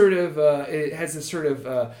park sort of it has this sort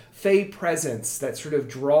of fey presence that sort of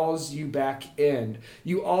draws you back in.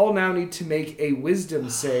 You all now need to make a wisdom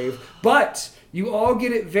save, but you all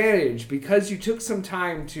get advantage because you took some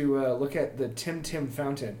time to look at the Tim Tim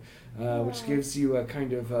fountain, which gives you a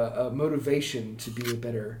kind of a motivation to be a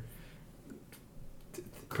better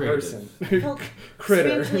person. Felt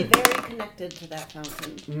Critter. strangely very connected to that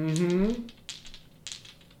fountain.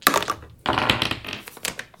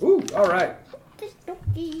 Ooh, all right.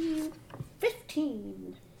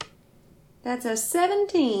 15. That's a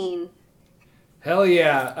 17. Hell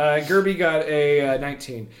yeah. Gerby got a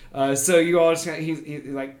 19. So you all just he's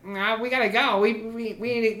like, nah, we gotta go. We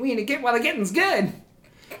need to get while the getting's good.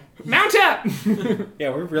 Mount up. Yeah,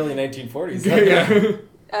 we're really 1940s.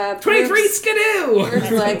 Yeah. 23 skidoo.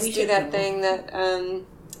 Bruce likes We to do should that go. thing that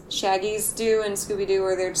Shaggy's do in Scooby-Doo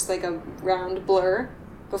where they're just like a round blur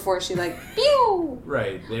before she like, pew!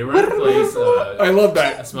 Right. They run a place, I love a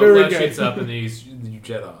that. smoke Very cloud good. shoots up, and then you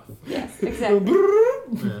jet off. Yes, exactly.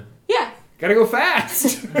 Yeah. Yeah. Gotta go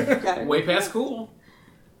fast. Got it. Way past cool.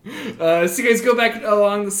 So you guys go back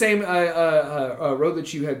along the same road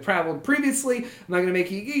that you had traveled previously. I'm not going to make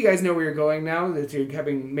you guys know where you're going now that you're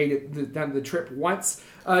having made it down the trip once.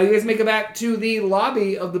 You guys make it back to the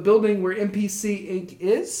lobby of the building where NPC Inc.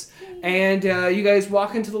 is, and you guys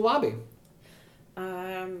walk into the lobby.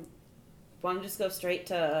 Want to just go straight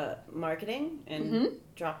to marketing and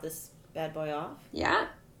drop this bad boy off? Yeah.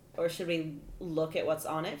 Or should we look at what's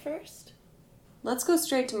on it first? Let's go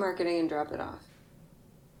straight to marketing and drop it off.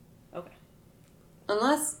 Okay.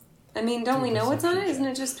 Unless, I mean, don't we know what's on it? Isn't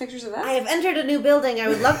it just pictures of us? I have entered a new building. I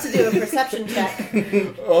would love to do a perception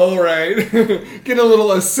check. All right. Get a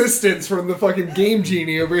little assistance from the fucking game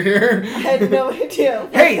genie over here. I had no idea.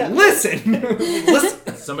 Hey, listen.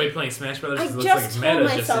 Listen. Somebody playing Smash Brothers I looks just like told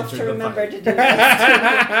Meta just myself entered to the remember fight. to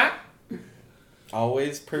do this.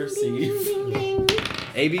 Always perceive. Ding, ding, ding.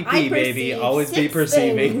 ABP, I baby. perceive Always be 6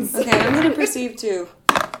 perceiving. things. Okay, I'm gonna perceive too.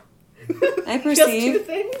 I Just 2 perceive.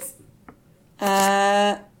 things?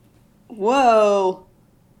 Whoa.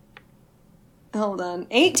 Oh Hold on.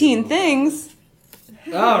 18 things.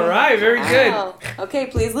 All right, very good. Wow. Okay,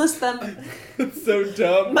 please list them. So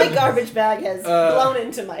dumb. My garbage bag has blown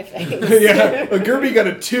into my face. Yeah, Gerby got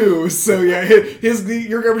a 2, so yeah,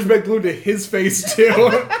 your garbage bag blew to his face too.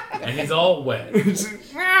 And he's all wet.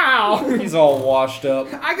 Wow! He's all washed up.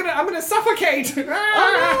 I'm gonna suffocate.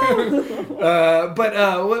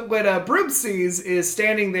 What Broom sees is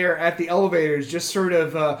standing there at the elevators, just sort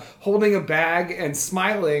of holding a bag and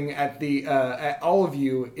smiling at all of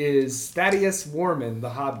you, is Thaddeus Warman,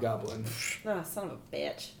 the Hobgoblin. Oh, son of a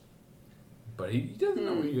bitch. But he doesn't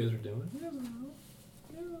know what you guys are doing. He doesn't know.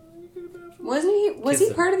 He could have been out for- Was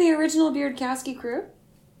he part of the original Beardkowski crew?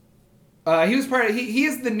 He was part of. He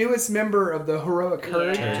is the newest member of the Heroic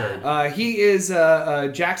Herd. Yeah. He is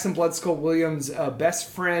Jackson Bloodskull Williams' best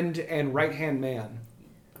friend and right hand man.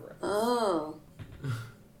 Oh.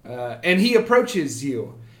 And he approaches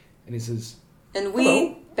you, and he says, And we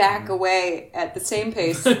Hello. back away at the same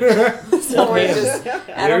pace. So we're just at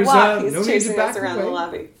There's, a walk. He's no need to chasing back us around away. the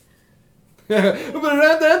lobby.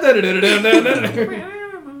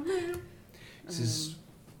 He says,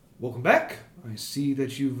 "Welcome back. I see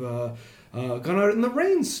that you've gone out in the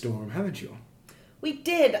rainstorm, haven't you? We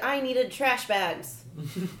did. I needed trash bags.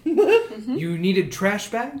 You needed trash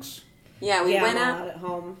bags? Yeah, we yeah, went I'm out. not at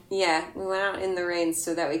home. Yeah, we went out in the rain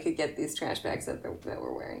so that we could get these trash bags that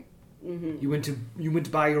we're wearing. You went to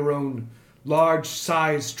buy your own large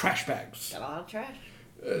size trash bags. Got a lot of trash.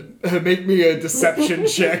 Make me a deception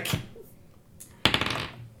check."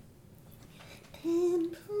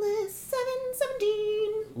 10 plus 7,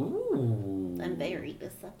 17. Ooh. I'm very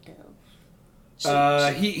deceptive.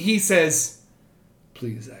 He says,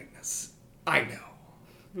 "Please, Agnes, I know."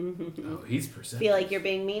 Oh, he's perceptive. Feel like you're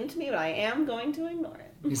being mean to me, but I am going to ignore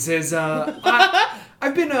it. He says,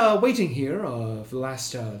 I've been waiting here for the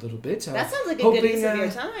last little bit. That sounds like a hoping, good use of your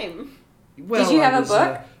time. Well, Did you have I a was,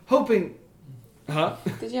 book? Hoping... Huh?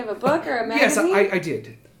 Did you have a book or a Yes, magazine? I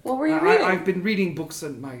did. What were you reading? I've been reading books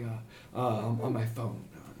on my phone.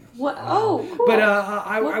 What? Oh, cool. But What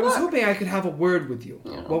I was book? hoping I could have a word with you.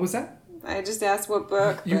 Yeah. What was that? I just asked what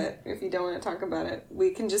book, You- but if you don't want to talk about it,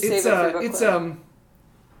 we can just save It's it for book club.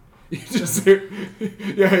 you just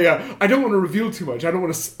yeah. I don't want to reveal too much. I don't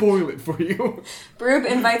want to spoil it for you. Broob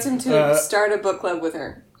invites him to start a book club with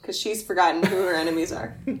her because she's forgotten who her enemies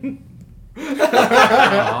are.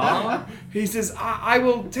 Aw. He says, I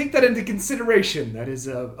will take that into consideration. That is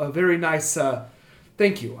a very nice,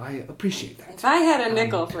 thank you. I appreciate that. If I had a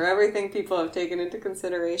nickel for everything people have taken into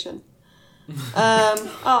consideration.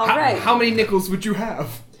 All right. How many nickels would you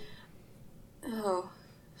have? Oh.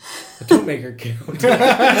 Don't make her count.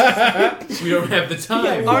 We don't have the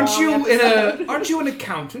time. Aren't you an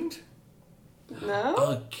accountant? No?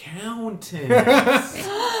 Accountant.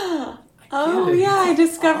 Oh, yeah, I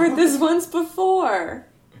discovered this once before.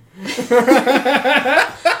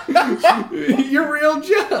 Your real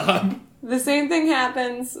job. The same thing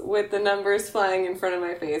happens with the numbers flying in front of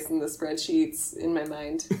my face and the spreadsheets in my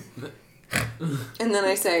mind. And then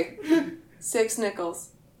I say, 6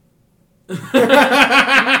 nickels.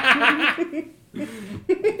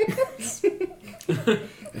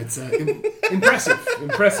 It's impressive.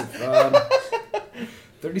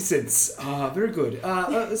 30 cents. Very good.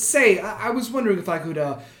 Say, I was wondering if I could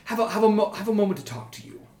have a moment to talk to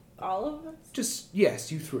you. All of us? Just,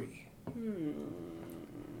 yes, you three.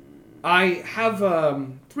 I have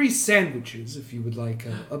 3 sandwiches if you would like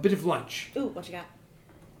a bit of lunch. Ooh, what you got?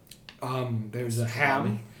 There's a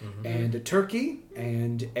ham and a turkey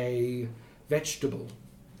and a vegetable.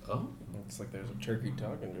 Oh. Looks like there's a turkey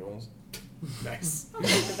talking to us. Nice. I'll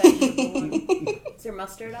take the vegetable one. Is there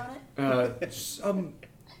mustard on it?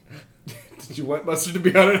 Did you want mustard to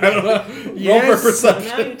be on it? I don't know. Roll for perception.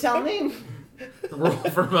 Now you tell me. Roll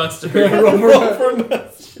for mustard. Roll for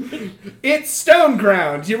mustard. It's stone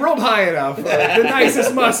ground. You rolled high enough. The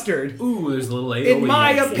nicest mustard. Ooh, there's a little In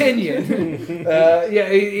my AOE. opinion.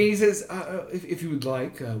 He says, if you would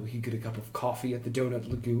like, we could get a cup of coffee at the Donut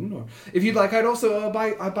Lagoon, or if you'd like, I'd also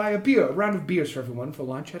buy a round of beers for everyone for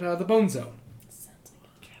lunch at the Bone Zone. Sounds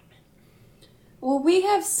like entrapment. Well, we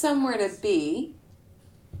have somewhere to be,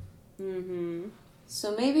 Mm-hmm.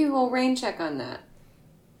 so maybe we'll rain check on that.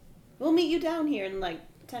 We'll meet you down here in like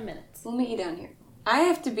 10 minutes. We'll meet you down here. I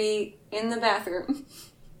have to be in the bathroom.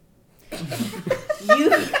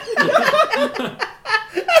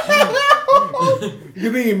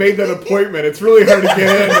 Good thing you made that appointment. It's really hard to get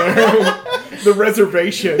in there. The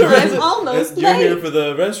reservation. I'm almost You're here late. for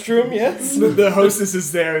the restroom, yes? The hostess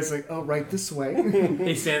is there. It's like, oh, right this way.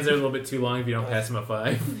 He stands there a little bit too long if you don't pass him a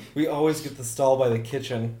 5. We always get the stall by the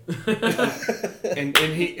kitchen. and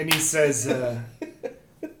he says,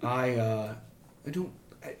 I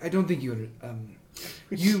I don't think you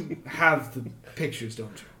you have the pictures,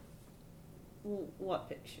 don't you? What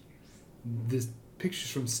pictures? The pictures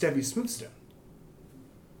from Stevie Smoothstone.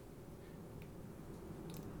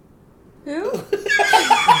 Who?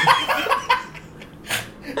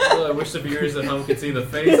 Well, I wish the viewers at home could see the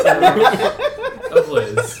face of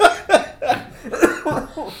Liz.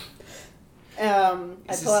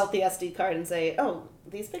 I pull out the SD card and say, "Oh,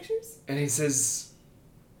 these pictures?" And he says,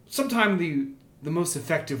 sometime the most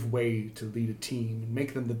effective way to lead a team and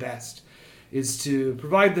make them the best is to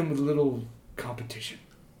provide them with a little competition.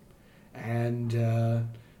 And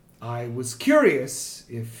I was curious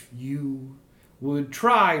if you would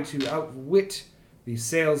try to outwit the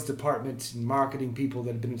sales department and marketing people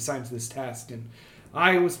that have been assigned to this task. And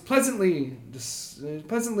I was pleasantly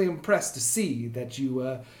impressed to see that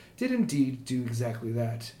you did indeed do exactly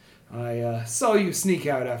that. I saw you sneak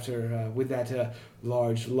out after with that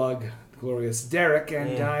large lug, Glorious Derek,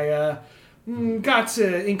 and I got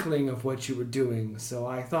an inkling of what you were doing. So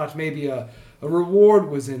I thought maybe a reward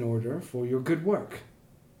was in order for your good work.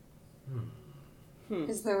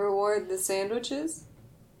 Is the reward the sandwiches?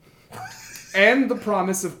 And the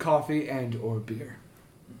promise of coffee and or beer.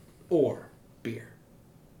 Or beer.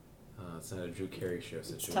 It's not a Drew Carey show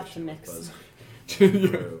situation. It's tough to mix. Buzz.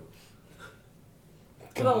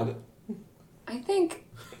 God. Well, I think.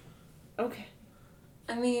 okay.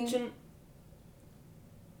 I mean, Shouldn't-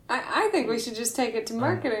 I think we should just take it to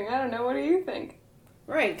marketing. I don't know. What do you think?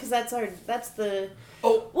 Right, because that's the...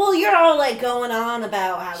 Oh, well, you're all, like, going on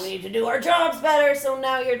about how we need to do our jobs better, so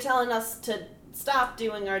now you're telling us to stop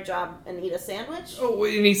doing our job and eat a sandwich? Oh,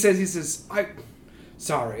 and he says, I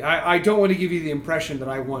don't want to give you the impression that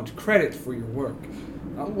I want credit for your work.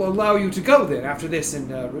 I'll allow you to go then after this and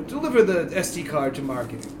deliver the SD card to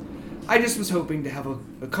marketing. I just was hoping to have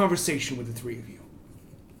a conversation with the three of you.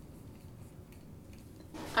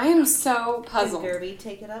 I am so Can puzzled. Gerby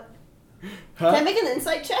take it up? Huh? Can I make an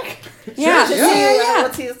insight check? Yeah, To yeah, see yeah.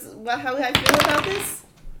 how I feel about this?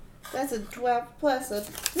 That's a 12 plus a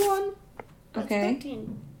 1. That's Okay.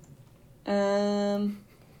 13.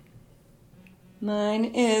 Mine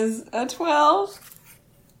is a 12.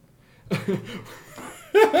 Boy,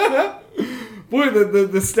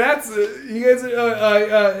 the stats. You guys,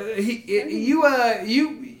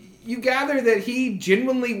 you gather that he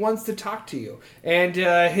genuinely wants to talk to you, and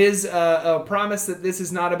his promise that this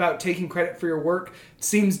is not about taking credit for your work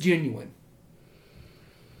seems genuine.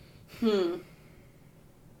 Don't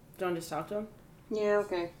just talk to him? Yeah,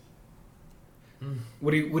 okay.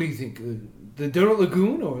 What do you think? The Donut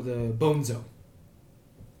Lagoon or the Bone Zone?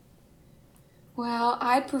 Well,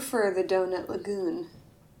 I prefer the Donut Lagoon.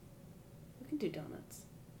 We can do donuts.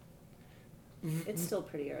 It's still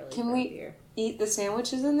pretty early. Can for we- beer. Eat the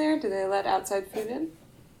sandwiches in there? Do they let outside food in?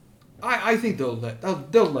 I think they'll let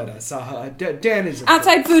us. Dan is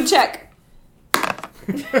Outside food check.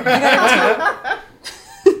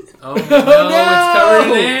 Oh no, it's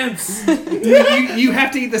covered in ants! you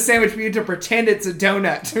have to eat the sandwich, but you have to pretend it's a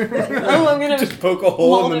donut. Oh, I'm gonna Just poke a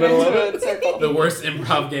hole in the middle of it. Circle. The worst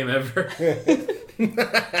improv game ever.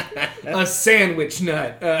 A sandwich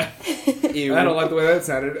nut. Ew. I don't like the way that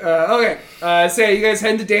sounded. Okay, so you guys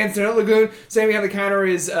head to Dan's Donut Lagoon. Same behind the counter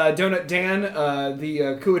is Donut Dan,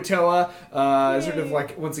 the Kuatoa. Sort of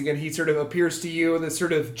like, once again, he sort of appears to you in this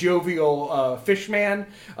sort of jovial fish man.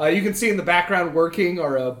 You can see in the background working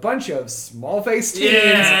are a bunch of small-faced teens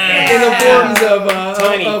Yeah! in the forms of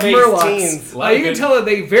Tiny-faced murlocs. teens. You can tell that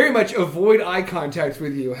they very much avoid eye contact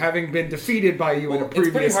with you, having been defeated by you in a previous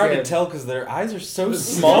It's pretty hard game. to tell because their eyes are so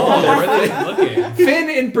Small. small. Where are they looking? Finn,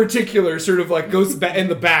 in particular, sort of like goes back in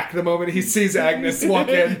the back the moment he sees Agnes walk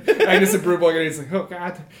in. Agnes and Brewbog, and he's like, "Oh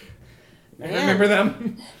God, I remember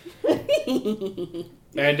them."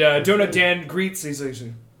 And Donut Dan greets. He's like,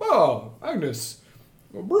 "Oh, Agnes,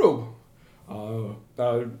 Brew,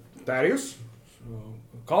 Thaddeus,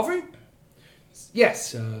 coffee?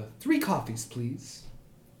 Yes, 3 coffees, please."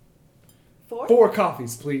 4? 4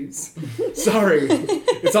 coffees, please. Sorry.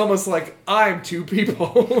 It's almost like I'm 2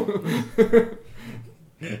 people.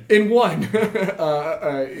 In one.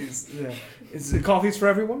 Is coffees for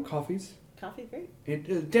everyone? Coffees? Coffee,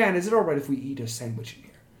 great. Dan, is it alright if we eat a sandwich in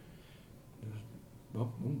here?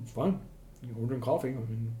 Well, it's fine. You're ordering coffee. I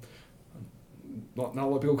mean, not a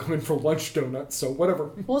lot of people come in for lunch donuts, so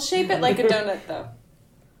whatever. We'll shape it like a donut, though.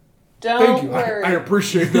 Thank Don't you. worry. I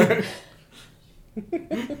appreciate that.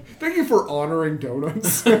 Thank you for honoring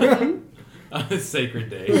donuts. On this sacred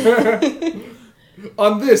day.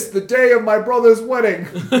 On this, the day of my brother's wedding.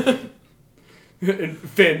 And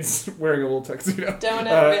Finn's wearing a little tuxedo. Donut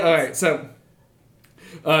Vince. All right, so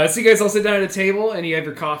So you guys all sit down at a table and you have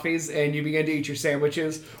your coffees and you begin to eat your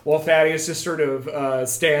sandwiches while Thaddeus just sort of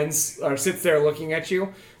stands or sits there looking at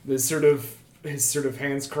you. His sort of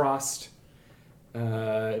hands crossed.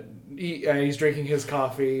 He's drinking his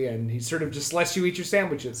coffee and he sort of just lets you eat your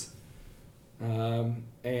sandwiches. And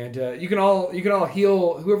you can all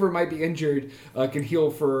heal. Whoever might be injured can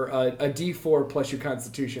heal for a D4 plus your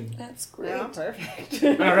Constitution. That's great. Yeah, perfect.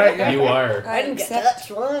 All right, yeah. You are. I didn't get Accept.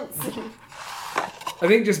 touched once. I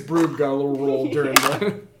think just Broob got a little roll during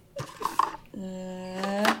the.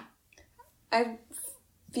 I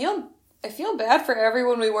feel bad for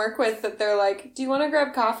everyone we work with that they're like, do you want to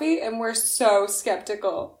grab coffee? And we're so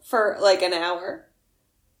skeptical for like an hour.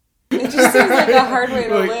 It just seems like a hard way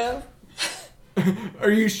to Like- live. Are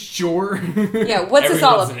you sure? Yeah, what's this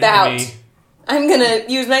all Everyone's an about? enemy. I'm gonna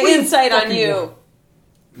use my insight on you.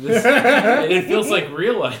 It feels like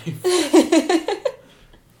real life.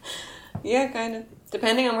 Yeah, kind of.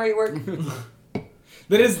 Depending on where you work.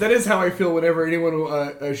 That is how I feel whenever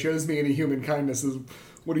anyone shows me any human kindness. Is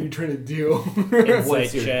what are you trying to do?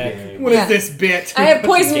 What's your check? What is Yeah. this bit? I have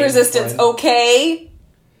poison Game resistance, friend. okay?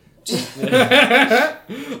 I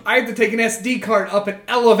have to take an SD card up an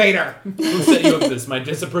elevator. Who set you up this? My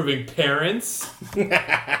disapproving parents?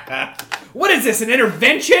 What is this? An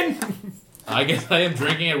intervention? I guess I am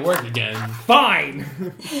drinking at work again. Fine.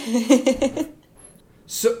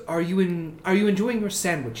 So, are you enjoying your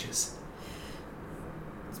sandwiches?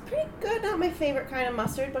 It's pretty good. Not my favorite kind of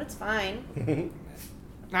mustard, but it's fine.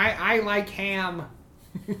 I like ham.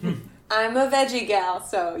 I'm a veggie gal,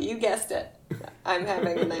 so you guessed it. I'm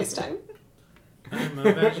having a nice time. I'm a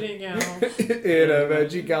veggie gal. In a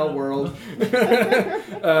veggie gal world.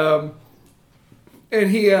 And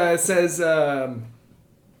he says, I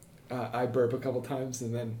burp a couple times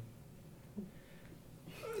and then.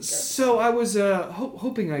 So I was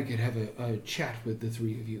hoping I could have a chat with the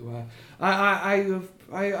three of you. I've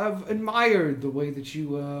admired the way that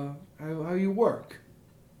you how you work,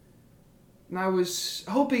 and I was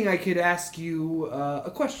hoping I could ask you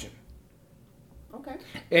a question. Okay.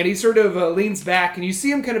 And he sort of leans back, and you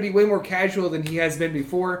see him kind of be way more casual than he has been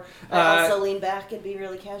before. I also lean back and be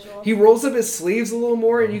really casual. He rolls up his sleeves a little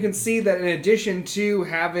more, and you can see that in addition to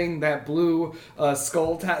having that blue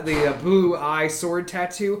skull, the blue eye sword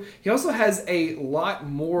tattoo, he also has a lot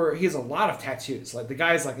more. He has a lot of tattoos. Like the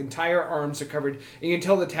guy's like entire arms are covered, and you can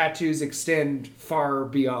tell the tattoos extend far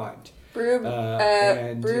beyond. Broob,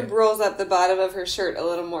 and, Broob rolls up the bottom of her shirt a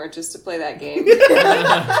little more just to play that game.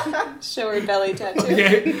 Show her belly tattoo.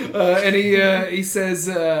 Okay, and he says,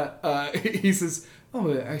 "Oh,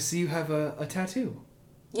 I see you have a tattoo."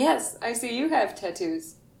 Yes, I see you have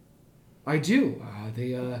tattoos. I do.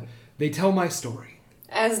 They tell my story.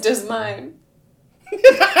 As does mine.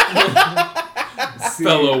 See,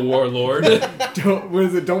 Fellow warlord. what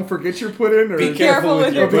is it? Don't forget your pudding, or Be careful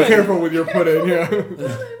with your be pudding. careful with your pudding.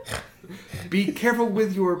 Yeah. Be careful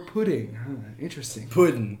with your pudding. Huh, interesting.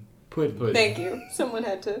 Pudding. Pudding. Thank you. Someone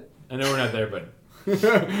had to. I know we're not there, but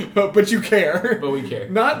But you care. we care.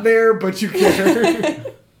 Not there, but you care.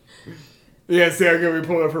 Yes, yeah, okay, we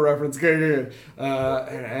pulled up for reference. Good.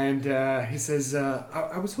 And he says,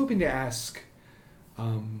 I was hoping to ask,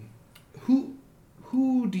 who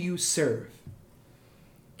do you serve?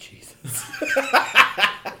 Jesus.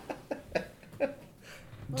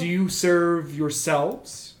 Do you serve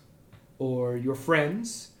yourselves, or your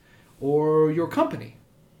friends, or your company?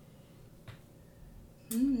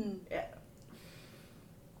 Yeah.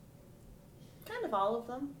 Kind of all of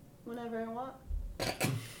them, whenever I want.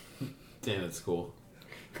 Damn, that's cool.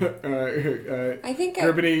 I think I,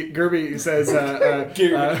 Gerby says,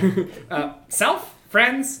 self,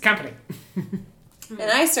 friends, company. and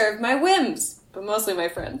I serve my whims, but mostly my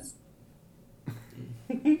friends.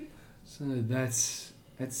 So that's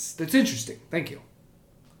interesting. Thank you.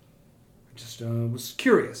 I just was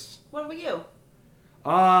curious. What about you?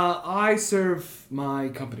 I serve my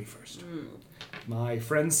company first, my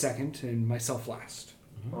friends second, and myself last.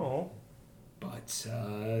 Oh. But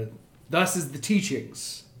thus is the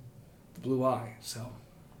teachings, the blue eye. So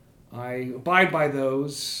I abide by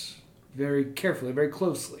those very carefully, very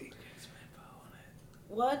closely.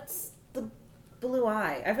 What's the blue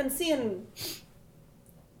eye? I've seen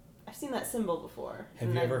that symbol before.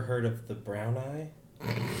 Have you ever heard of the brown eye?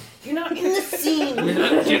 You're not in the scene.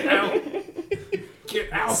 Get out!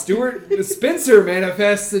 Get out! Stuart Spencer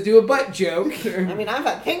manifests to do a butt joke. I mean, I've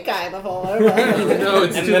had pink eye before. But No,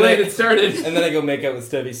 it's And too then late. I- It started. And then I go make out with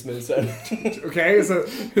Stevie Smoothstone. Okay, so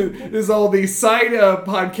this is all the side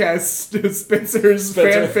podcast Spencer's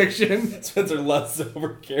Spencer. fan fiction. Spencer loves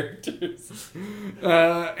over characters.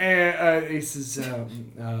 And he says,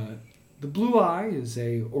 The Blue Eye is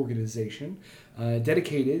a organization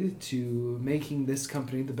dedicated to making this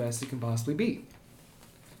company the best it can possibly be.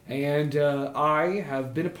 And I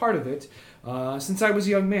have been a part of it since I was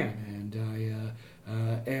a young man, and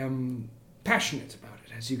I am passionate about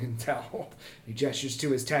it, as you can tell. He gestures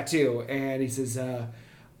to his tattoo, and he says,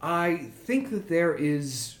 I think that there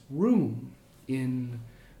is room in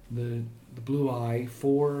the Blue Eye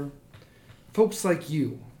for folks like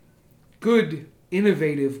you. Good,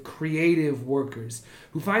 innovative, creative workers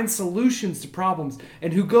who find solutions to problems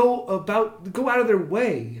and who go out of their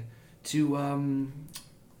way to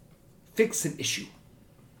fix an issue.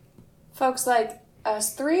 Folks like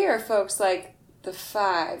us three or folks like the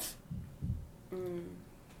five?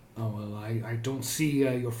 Oh, well, I don't see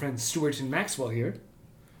your friends Stuart and Maxwell here.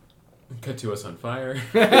 Cut to us on fire.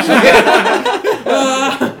 We're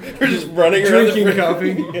just running around Drinking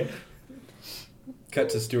coffee. Cut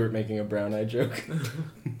to Stuart making a brown eye joke.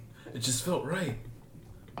 It just felt right.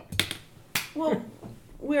 Well,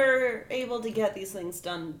 we're able to get these things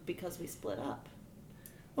done because we split up.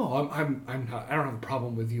 Oh, I'm not, I don't have a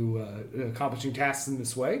problem with you accomplishing tasks in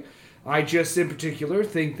this way. I just, in particular,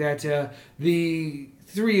 think that the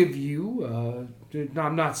three of you,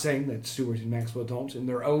 I'm not saying that Stuart and Maxwell don't, in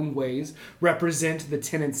their own ways, represent the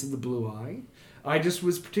tenets of the Blue Eye. I just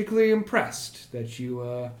was particularly impressed that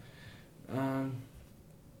you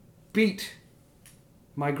beat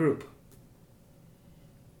my group.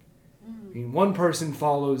 I mean, one person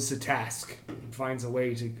follows a task and finds a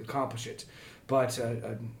way to accomplish it, but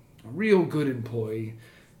a real good employee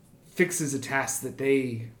fixes a task that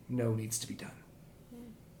they know needs to be done.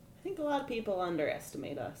 I think a lot of people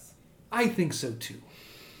underestimate us. I think so too.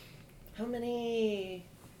 How many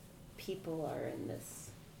people are in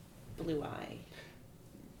this Blue Eye?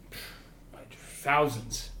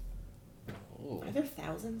 Thousands. Are there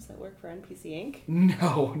thousands that work for NPC Inc.?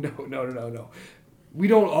 No. We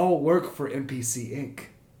don't all work for NPC Inc.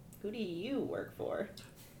 Who do you work for?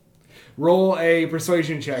 Roll a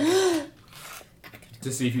persuasion check.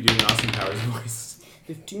 To see if you do an Austin Powers voice.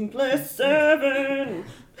 15 plus 7.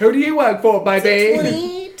 Who do you work for,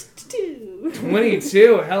 baby? 22.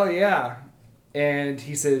 22, hell yeah. And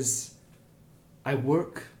he says, I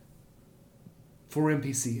work for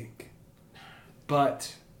NPC Inc.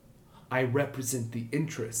 But I represent the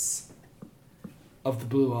interests of the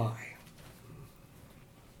Blue Eye.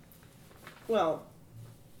 Well,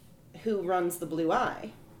 who runs the Blue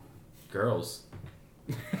Eye? Girls.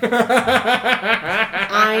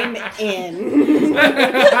 I'm in.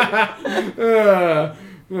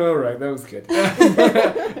 All right, that was good.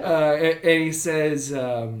 And he says,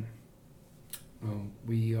 well,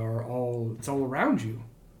 it's all around you.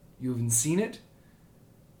 You haven't seen it?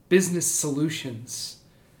 Business solutions,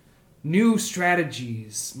 new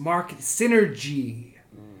strategies, market synergy.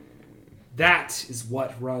 That is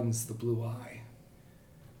what runs the Blue Eye.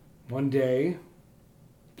 One day,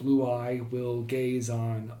 Blue Eye will gaze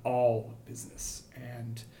on all business,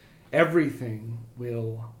 and everything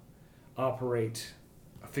will operate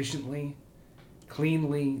efficiently,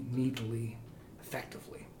 cleanly, neatly,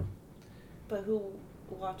 effectively. But who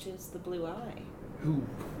watches the Blue Eye? Who?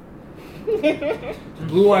 The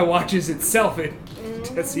Blue Eye watches itself.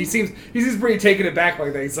 He seems pretty taken aback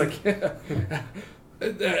like that. He's like,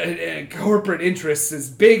 corporate interests as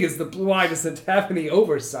big as the Blue Eye doesn't have any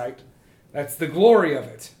oversight. That's the glory of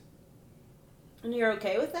it. And you're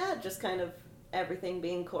okay with that? Just kind of everything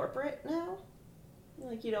being corporate now?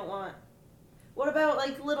 Like you don't want... What about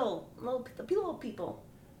like the little people?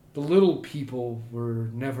 The little people were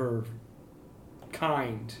never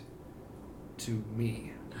kind to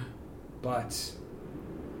me. But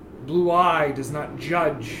Blue Eye does not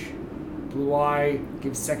judge. Blue Eye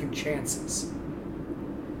gives second chances.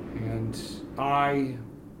 And I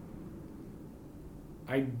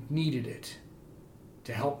needed it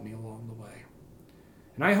to help me along the way.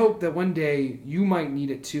 And I hope that one day you might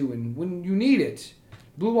need it too. And when you need it,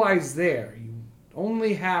 Blue Eye's there. You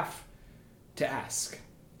only have to ask.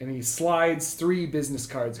 And he slides 3 business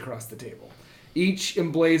cards across the table, each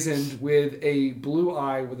emblazoned with a blue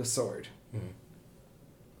eye with a sword.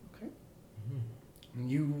 Okay?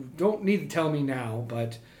 You don't need to tell me now,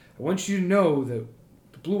 but I want you to know that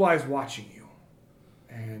the Blue Eye's watching you.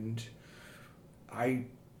 And I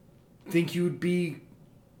think you'd be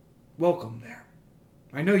welcome there.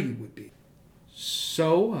 I know you would be.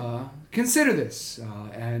 So, consider this,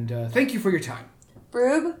 and thank you for your time.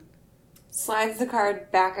 Broob slides the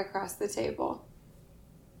card back across the table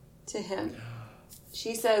to him.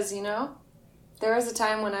 She says, there was a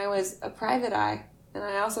time when I was a private eye, and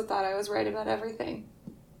I also thought I was right about everything.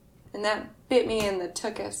 And that bit me in the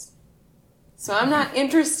tuchus. So I'm not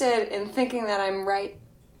interested in thinking that I'm right.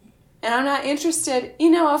 And I'm not interested,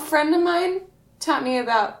 a friend of mine taught me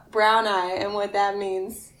about brown eye and what that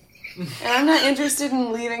means. And I'm not interested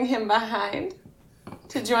in leaving him behind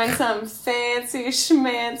to join some fancy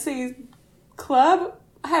schmancy club.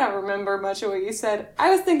 I don't remember much of what you said.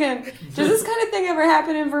 I was thinking, does this kind of thing ever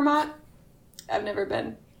happen in Vermont? I've never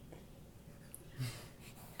been.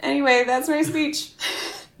 Anyway, that's my speech.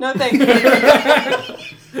 No thank you.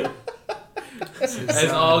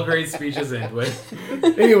 As all great speeches end with.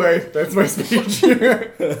 Anyway, that's my speech.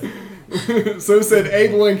 So said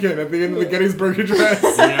Abe Lincoln at the end of the Gettysburg Address.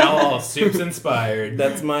 You're now all Soups inspired.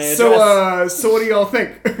 That's my address. So what do y'all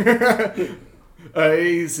think?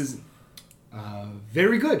 He says,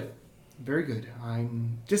 very good. Very good.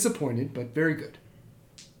 I'm disappointed, but very good.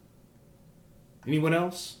 Anyone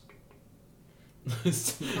else?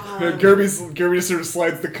 Kirby sort of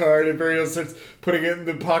slides the card, and Barry starts putting it in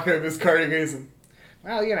the pocket of his cardigan.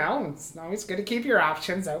 Well, it's always good to keep your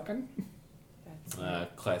options open.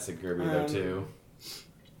 Classic Gerby, though, too.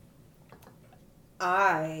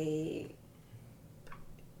 I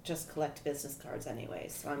just collect business cards anyway,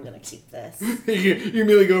 so I'm going to keep this. You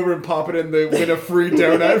immediately go over and pop it in the win a free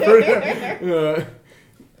donut for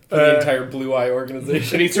the entire Blue Eye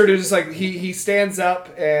organization. And he sort of just like, he stands up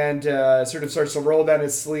and sort of starts to roll down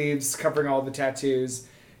his sleeves, covering all the tattoos.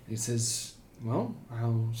 He says, well,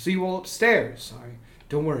 I'll see you all upstairs.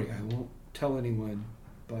 Don't worry, I won't tell anyone,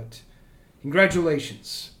 but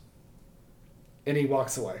congratulations. And he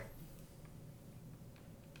walks away.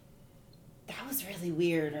 That was really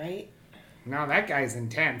weird, right? No, that guy's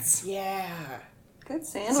intense. Yeah. Good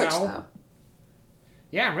sandwich, So- though.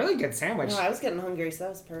 Yeah, really good sandwich. No, I was getting hungry, so that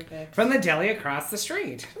was perfect. From the deli across the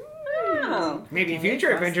street. Oh. Maybe Deli future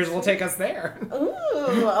across the adventures will street. take us there.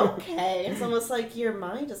 Ooh, okay. It's almost like your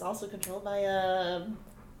mind is also controlled by a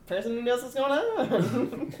person who knows what's going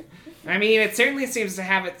on. I mean, it certainly seems to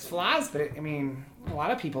have its flaws, but a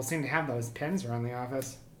lot of people seem to have those pens around the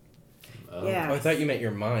office. Yeah. Oh, I thought you meant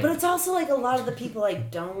your mind. But it's also like a lot of the people I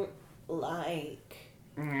don't like.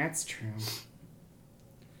 That's true.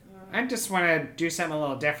 I just want to do something a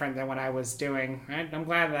little different than what I was doing. I'm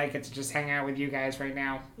glad that I get to just hang out with you guys right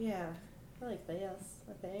now. Yeah. I like this,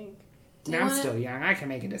 I think. Do you I'm wanna- still young. I can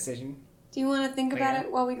make a decision. Do you want to think about it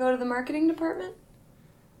while we go to the marketing department?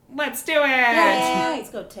 Let's do it! Yay! Let's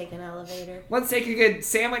go take an elevator. Let's take a good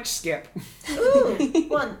sandwich skip. Ooh!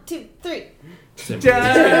 1, 2, 3.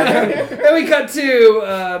 Then we cut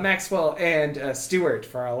to Maxwell and Stuart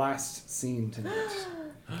for our last scene tonight.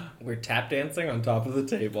 We're tap dancing on top of the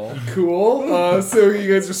table. Cool. So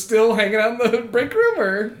you guys are still hanging out in the break room,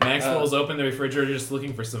 or? Maxwell's opened the refrigerator just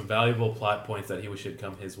looking for some valuable plot points that he should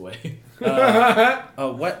come his way.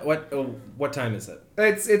 What time is it?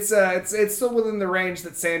 It's still within the range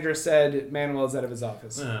that Sandra said Manuel's out of his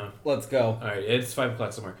office. Oh. Let's go. Alright, it's 5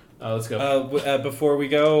 o'clock somewhere. Let's go. Before we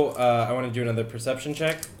go, I want to do another perception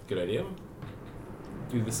check. Good idea.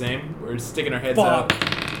 Do the same. We're sticking our heads Fuck.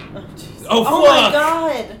 out. Oh, jeez. Oh, Oh my fuck!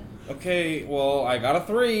 god! Okay, well, I got a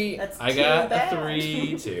 3. That's I too got bad. a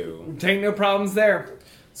 3, too. Ain't no problems there.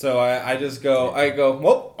 So I go,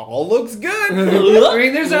 well, all looks good. I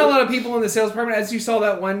mean, there's not a lot of people in the sales department. As you saw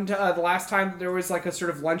that one, the last time there was like a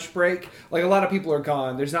sort of lunch break. Like a lot of people are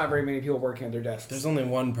gone. There's not very many people working at their desks. There's only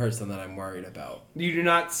one person that I'm worried about. You do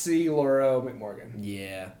not see Laura McMorgan.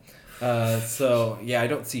 Yeah. I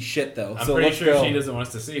don't see shit though. I'm so pretty let's sure go. if she doesn't want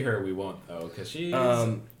us to see her, we won't, though, because she's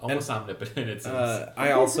almost omnipotent, it seems.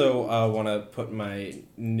 I also want to put my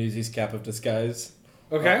Newsies cap of disguise.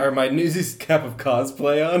 Okay. Or my Newsies cap of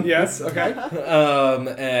cosplay on. Yes. Okay.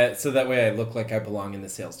 So that way I look like I belong in the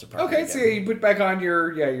sales department. Okay. So yeah, you put back on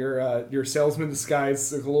your salesman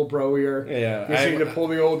disguise, like a little broier. Yeah, You need to pull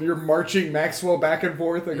the old. You're marching Maxwell back and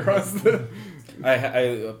forth across the.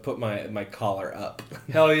 I put my collar up.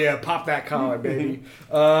 Hell yeah! Pop that collar, baby.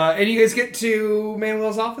 And you guys get to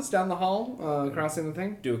Manuel's office down the hall, crossing the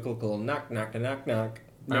thing. Do a little knock, knock, knock, knock.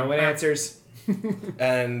 No one answers.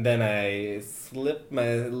 And then I slip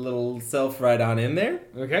my little self right on in there.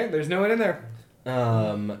 Okay, there's no one in there.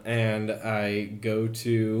 And I go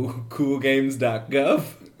to coolgames.gov.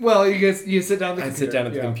 Well, you sit down at the computer. I sit down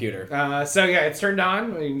at the computer. So yeah, it's turned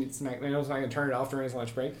on. I mean, it's not. Manuel's not gonna turn it off during his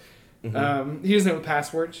lunch break. Mm-hmm. He doesn't have a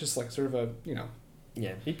password. It's just like sort of a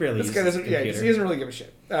Yeah, he barely This uses guy the doesn't. computer. Yeah, he doesn't really give a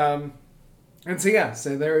shit. And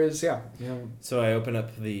so there is. Yeah. So I open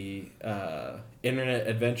up the Internet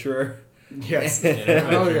Adventurer. Yes.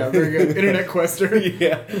 Oh yeah, very good. Internet quester.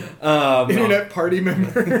 Yeah. Internet party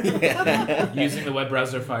member. Yeah. Using the web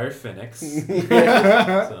browser Firefox.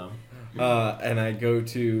 So. and I go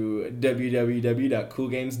to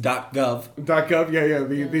www.coolgames.gov. .gov, yeah,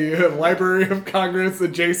 the Library of Congress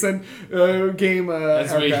adjacent game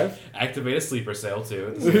As we archive. activate a sleeper cell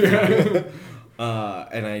too.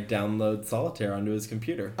 And I download Solitaire onto his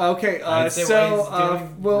computer. Okay, I'd say so, while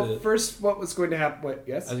he's doing first, what was going to happen? What, I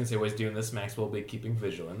yes? was gonna say, while he's doing this, Max will be keeping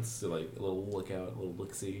vigilance, so like a little lookout, a little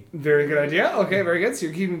look-see. Very good idea. Okay, very good. So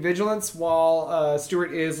you're keeping vigilance while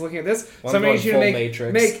Stuart is looking at this. Well, So I'm I need going you to full make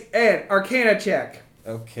Matrix. an Arcana check.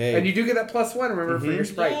 Okay. And you do get that +1, remember, for your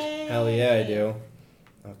sprite. Hell yeah, I do.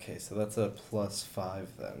 Okay, so that's a +5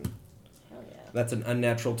 then. Hell yeah. That's an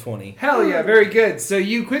unnatural 20. Hell yeah, very good. So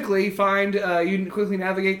you quickly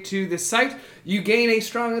navigate to this site. You gain a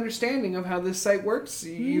strong understanding of how this site works.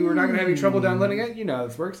 You are not going to have any trouble downloading it. You know how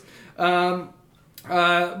this works.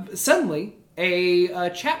 Suddenly, a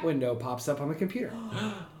chat window pops up on the computer.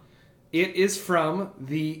 It is from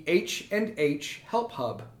the H&H Help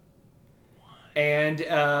Hub. And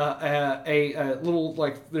a little,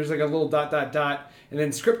 like, there's like a little ... and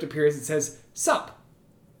then script appears. It says, "Sup."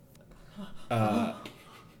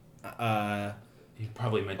 He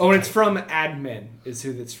probably meant. To Oh, and it's from admin is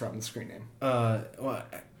who that's from, the screen name. Well,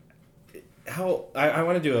 I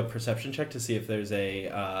want to do a perception check to see if there's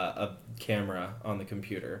a camera on the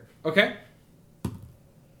computer. Okay.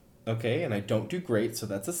 Okay, and I don't do great, so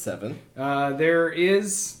that's a 7. There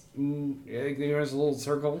is, there's a little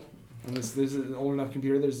circle. And this is an old enough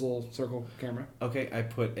computer. There's a little circle camera. Okay, I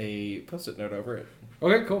put a post-it note over it.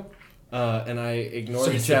 Okay, cool. And I ignore So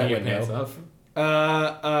the he's chat taking your pants window. off.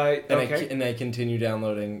 Okay. And I continue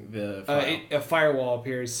downloading the file. A firewall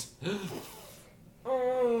appears.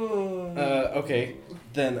 Okay,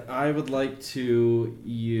 then I would like to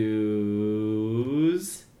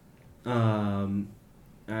use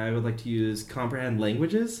comprehend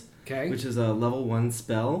languages, Okay. which is a level 1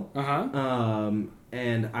 spell. Uh-huh.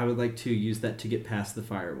 And I would like to use that to get past the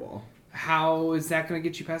firewall. How is that going to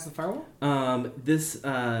get you past the firewall?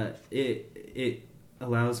 It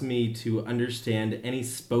allows me to understand any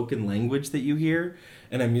spoken language that you hear,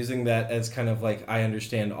 and I'm using that as kind of like I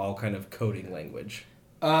understand all kind of coding language.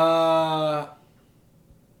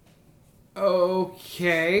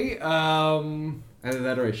 Okay. Either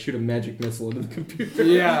that or I shoot a magic missile into the computer.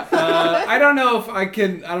 Yeah. I don't know if we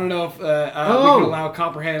can allow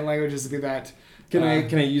comprehend languages to do that. Can I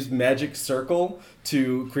use magic circle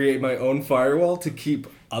to create my own firewall to keep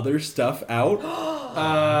other stuff out?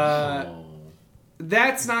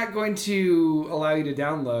 That's not going to allow you to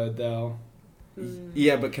download, though.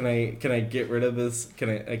 Yeah, but can I get rid of this? Can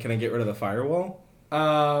I get rid of the firewall?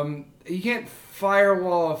 You can't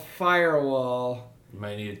firewall a firewall. You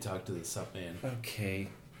might need to talk to the sup man. Okay.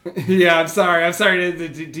 Yeah, I'm sorry. I'm sorry to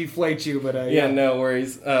deflate you, but Yeah, no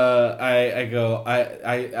worries. I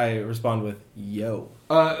respond with yo.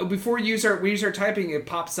 Before when you start typing, it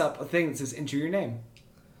pops up a thing that says enter your name.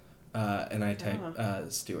 And I type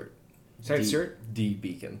Stuart. Type Stuart? D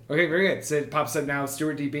Beacon. Okay, very good. So it pops up now,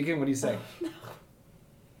 Stuart D. Beacon. What do you say?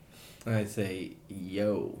 I say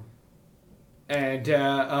yo. And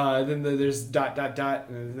then there's ...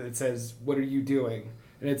 and it says, what are you doing?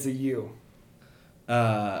 And it's a you.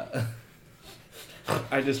 I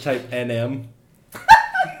just type NM.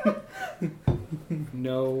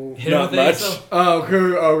 No. Hit him Not with the much. ASL. Oh,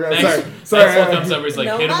 cool. Oh, Next, sorry. Maxwell comes over. He's like,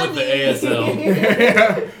 No hit him with the money. ASL.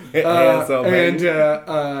 ASL, baby.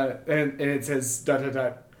 and it says ...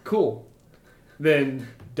 cool. Then ...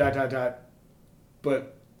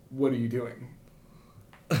 but what are you doing?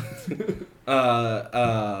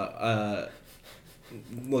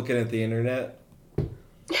 Looking at the internet. ...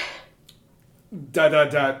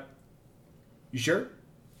 You sure?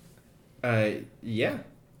 Yeah. ...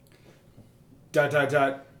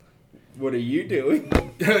 What are you doing?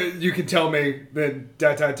 You can tell me then ...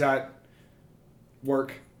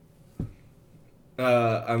 work.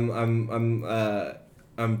 I'm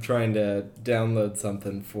trying to download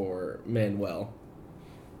something for Manuel. ...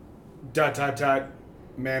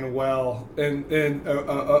 Manuel and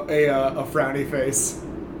a frowny face.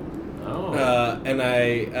 Oh. And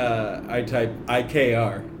I type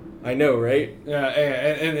IKR. I know, right? Yeah,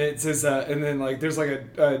 and it says and then like there's like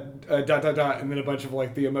a ... and then a bunch of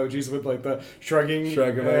like the emojis with like the shrugging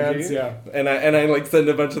Shrug hands. emoji. Yeah, And I like send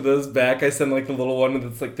a bunch of those back. I send like the little one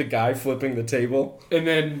that's like the guy flipping the table. and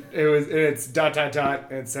then it's ...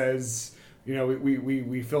 and it says, you know,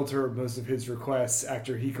 we filter most of his requests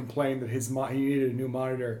after he complained that he needed a new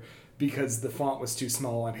monitor because the font was too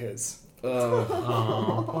small on his.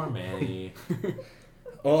 Oh, poor Manny.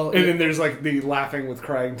 Well, And then there's like the laughing with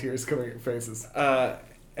crying tears coming at your faces.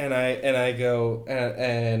 and I go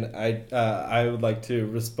and I would like to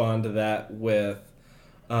respond to that with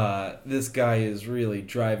This guy is really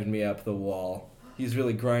driving me up the wall. He's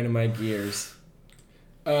really grinding my gears.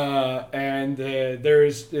 And there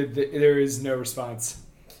is no response.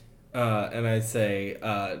 And I say,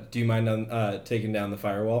 do you mind taking down the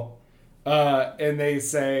firewall? And they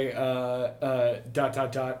say, ...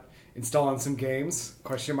 installing some games, ?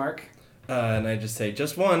 And I just say,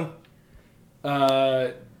 just one. ...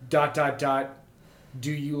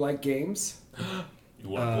 Do you like games? You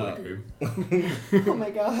want to play a game? Oh my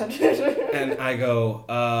god. And I go,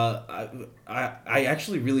 I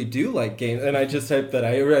actually really do like games. And I just type that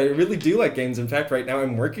I really do like games. In fact, right now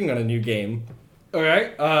I'm working on a new game. All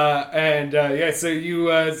right. So you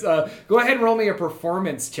go ahead and roll me a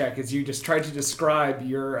performance check as you just tried to describe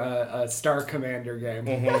your Star Commander game.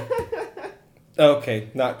 Mm-hmm. Okay,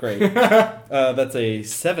 not great. That's a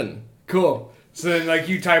 7. Cool. So then, like,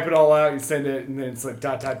 you type it all out, you send it, and then it's like ...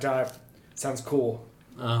 Sounds cool.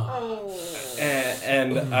 Oh.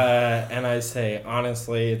 And I say,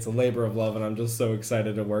 honestly, it's a labor of love, and I'm just so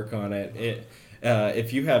excited to work on it.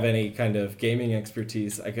 If you have any kind of gaming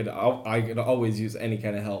expertise, I could always use any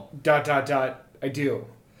kind of help. ... I do. ...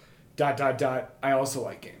 I also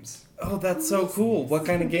like games. Oh, that's so cool. What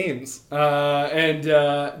kind of games? And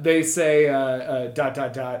they say ...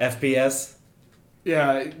 FPS?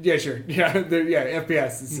 Yeah, sure. Yeah,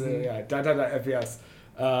 FPS is FPS.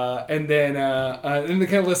 And then they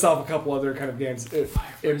kind of list off a couple other kind of games,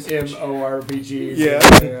 MMORPGs.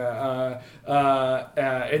 Yeah.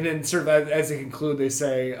 And then sort of as they conclude, they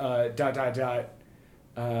say ...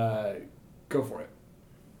 Go for it.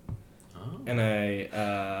 Oh. And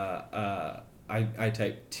I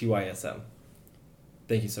type TYSM.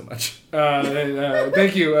 Thank you so much.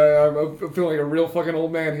 Thank you. I'm feeling like a real fucking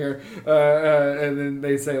old man here. And then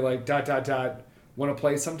they say like ... Want to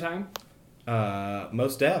play sometime?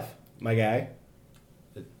 Most Def, my guy.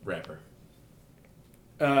 The rapper.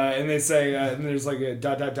 And they say, and there's like a ...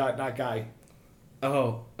 not guy.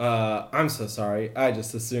 Oh, I'm so sorry. I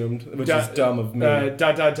just assumed, which is dumb of me. ...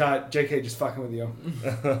 JK just fucking with you.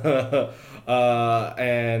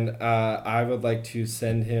 And I would like to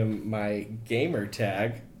send him my gamer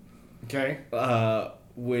tag. Okay.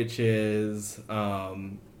 Which is Oh,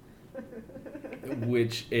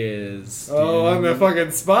 I'm the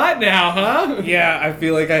fucking spot now, huh? Yeah, I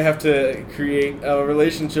feel like I have to create a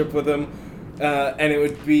relationship with him, and it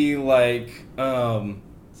would be like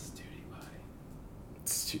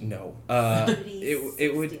no.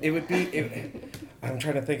 It would be. I'm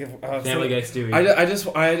trying to think of Family Guy Stewie. I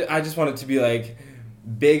just want it to be like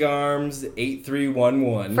Big Arms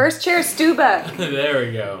 8311. First chair Stuba. There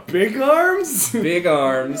we go. Big arms? Big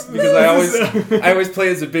Arms, because I always play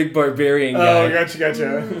as a big barbarian guy. Oh,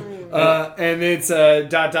 gotcha. And it's ... and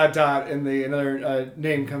the another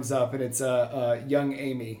name comes up, and it's young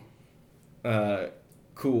Amy.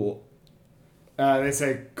 Cool. They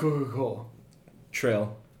say cool.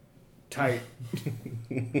 Trail. Tight.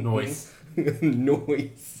 Noise.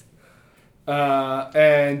 Noise.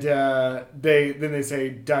 And they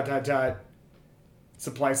say ...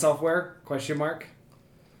 supply software ?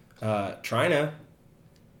 Trina. ...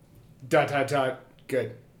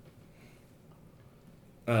 Good.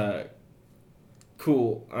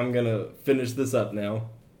 Cool. I'm gonna finish this up now. ...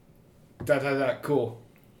 Cool.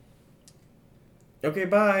 Okay,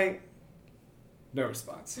 bye. No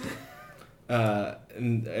response.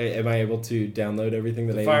 And am I able to download everything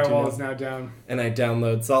that The I firewall need is to know? now down. And I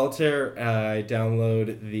download Solitaire. I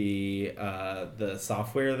download the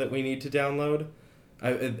software that we need to download.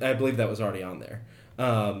 I believe that was already on there.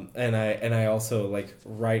 And I also like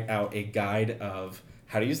write out a guide of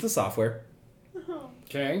how to use the software.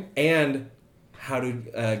 Okay. And how to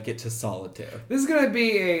get to Solitaire. This is gonna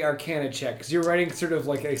be a Arcana check because you're writing sort of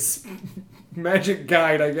like a magic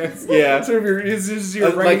guide, I guess. Yeah. Sort of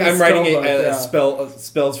you're Like I'm writing a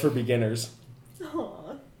spells for beginners.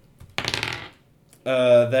 Aw.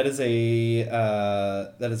 That is a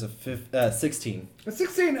 16. A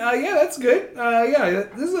 16. Yeah, that's good. Yeah,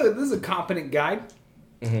 this is a competent guide.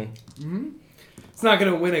 It's not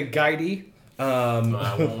gonna win a guidey. I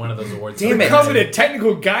want one of those awards. Damn The it. coveted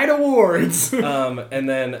Technical Guide Awards. And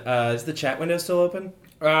then is the chat window still open?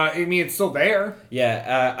 I mean, it's still there.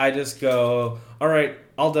 Yeah. I just go. All right,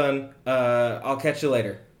 all done. I'll catch you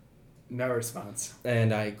later. No response.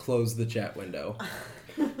 And I close the chat window.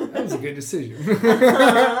 That was a good decision.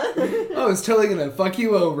 I was totally gonna fuck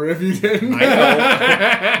you over if you didn't.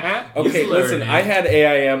 I know. Okay, You learn, listen. man. I had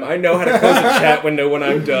AIM. I know how to close a chat window when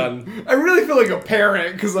I'm done. I really feel like a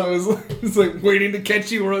parent because I was just like waiting to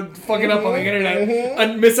catch you fucking up on the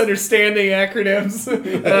internet, misunderstanding acronyms.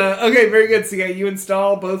 Okay, very good. So yeah, you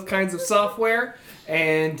install both kinds of software.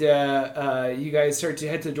 and you guys start to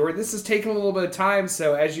head to the door. This is taking a little bit of time,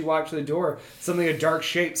 so as you walk to the door, something a dark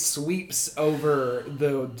shape sweeps over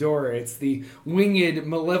the door. It's the winged,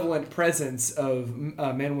 malevolent presence of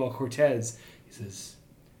Manuel Cortez. He says,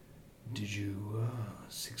 "Did you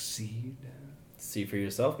succeed? See for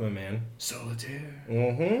yourself, my man. Solitaire?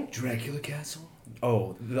 Mm-hmm. Dracula Castle?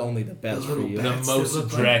 Oh, only the best for you. The Bats most that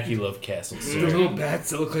look like- Dracula of castles, The sir. little bats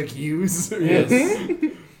that look like yous? Yes.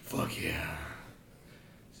 Fuck yeah."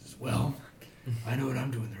 He says, "Well, I know what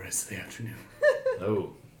I'm doing the rest of the afternoon."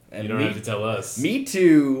 Oh, And you don't me- have to tell us. Me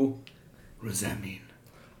too. What does that mean?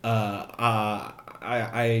 I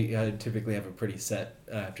typically have a pretty set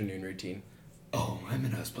afternoon routine. Oh, I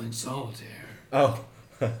meant I was playing solitaire. Oh,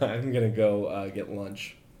 I'm gonna go get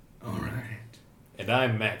lunch. All right. And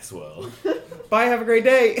I'm Maxwell. Bye. Have a great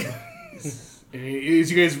day. And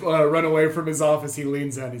as you guys run away from his office, he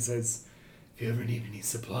leans out and he says, "If you ever need any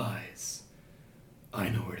supplies, I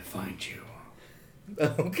know where to find you."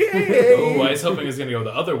 Okay. Oh, I was hoping it was going to go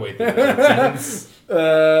the other way. through that sentence.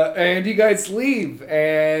 And you guys leave,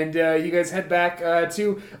 and you guys head back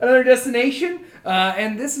to another destination.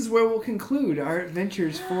 And this is where we'll conclude our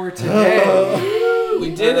adventures for today.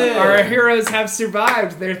 We did it! Our heroes have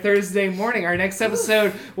survived their Thursday morning. Our next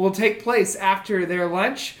episode will take place after their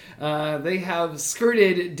lunch. They have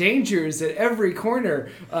skirted dangers at every corner,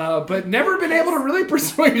 but never been able to really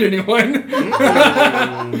persuade anyone.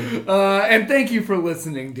 And thank you for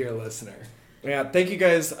listening, dear listener. Yeah, thank you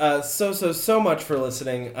guys so much for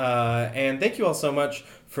listening. And thank you all so much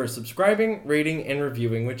for subscribing, rating, and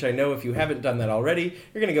reviewing, which I know if you haven't done that already,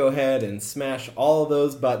 you're going to go ahead and smash all of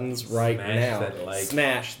those buttons right Smash now. that like.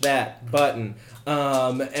 Smash that button.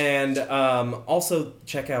 And also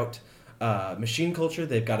check out Machine Culture.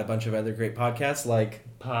 They've got a bunch of other great podcasts like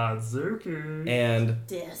Podzuki. and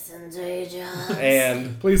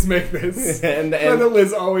Please make this. and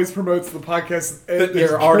Liz always promotes the podcast that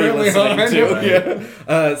you're already listening to. Right.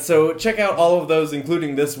 Yeah. So check out all of those,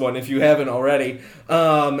 including this one, if you haven't already.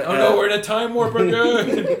 Oh no, we're in a time warp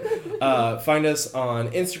again! Find us on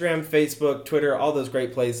Instagram, Facebook, Twitter, all those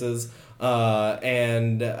great places.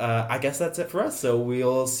 And I guess that's it for us. So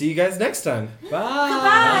we'll see you guys next time.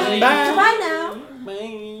 Goodbye. Bye. Goodbye now.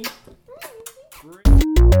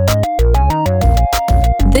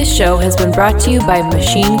 This show has been brought to you by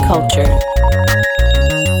Machine Culture.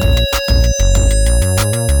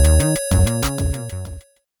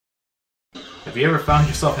 Have you ever found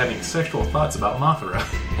yourself having sexual thoughts about Mothra?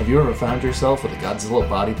 Have you ever found yourself with a Godzilla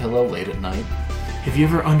body pillow late at night? Have you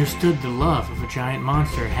ever understood the love of a giant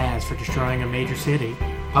monster has for destroying a major city?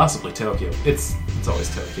 Possibly Tokyo. It's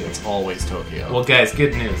always Tokyo. It's always Tokyo. Well, guys,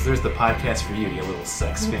 good news. There's the podcast for you, you little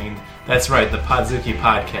sex fiend. That's right, the Podzuki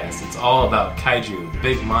Podcast. It's all about kaiju,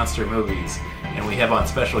 big monster movies. And we have on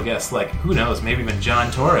special guests like, who knows, maybe even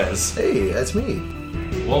John Torres. Hey, that's me.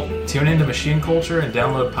 Well, tune into Machine Culture and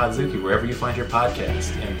download Podzuki wherever you find your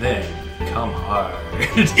podcast. And then, come hard.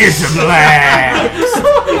 It's a blast!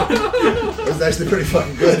 That was actually pretty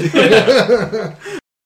fucking good.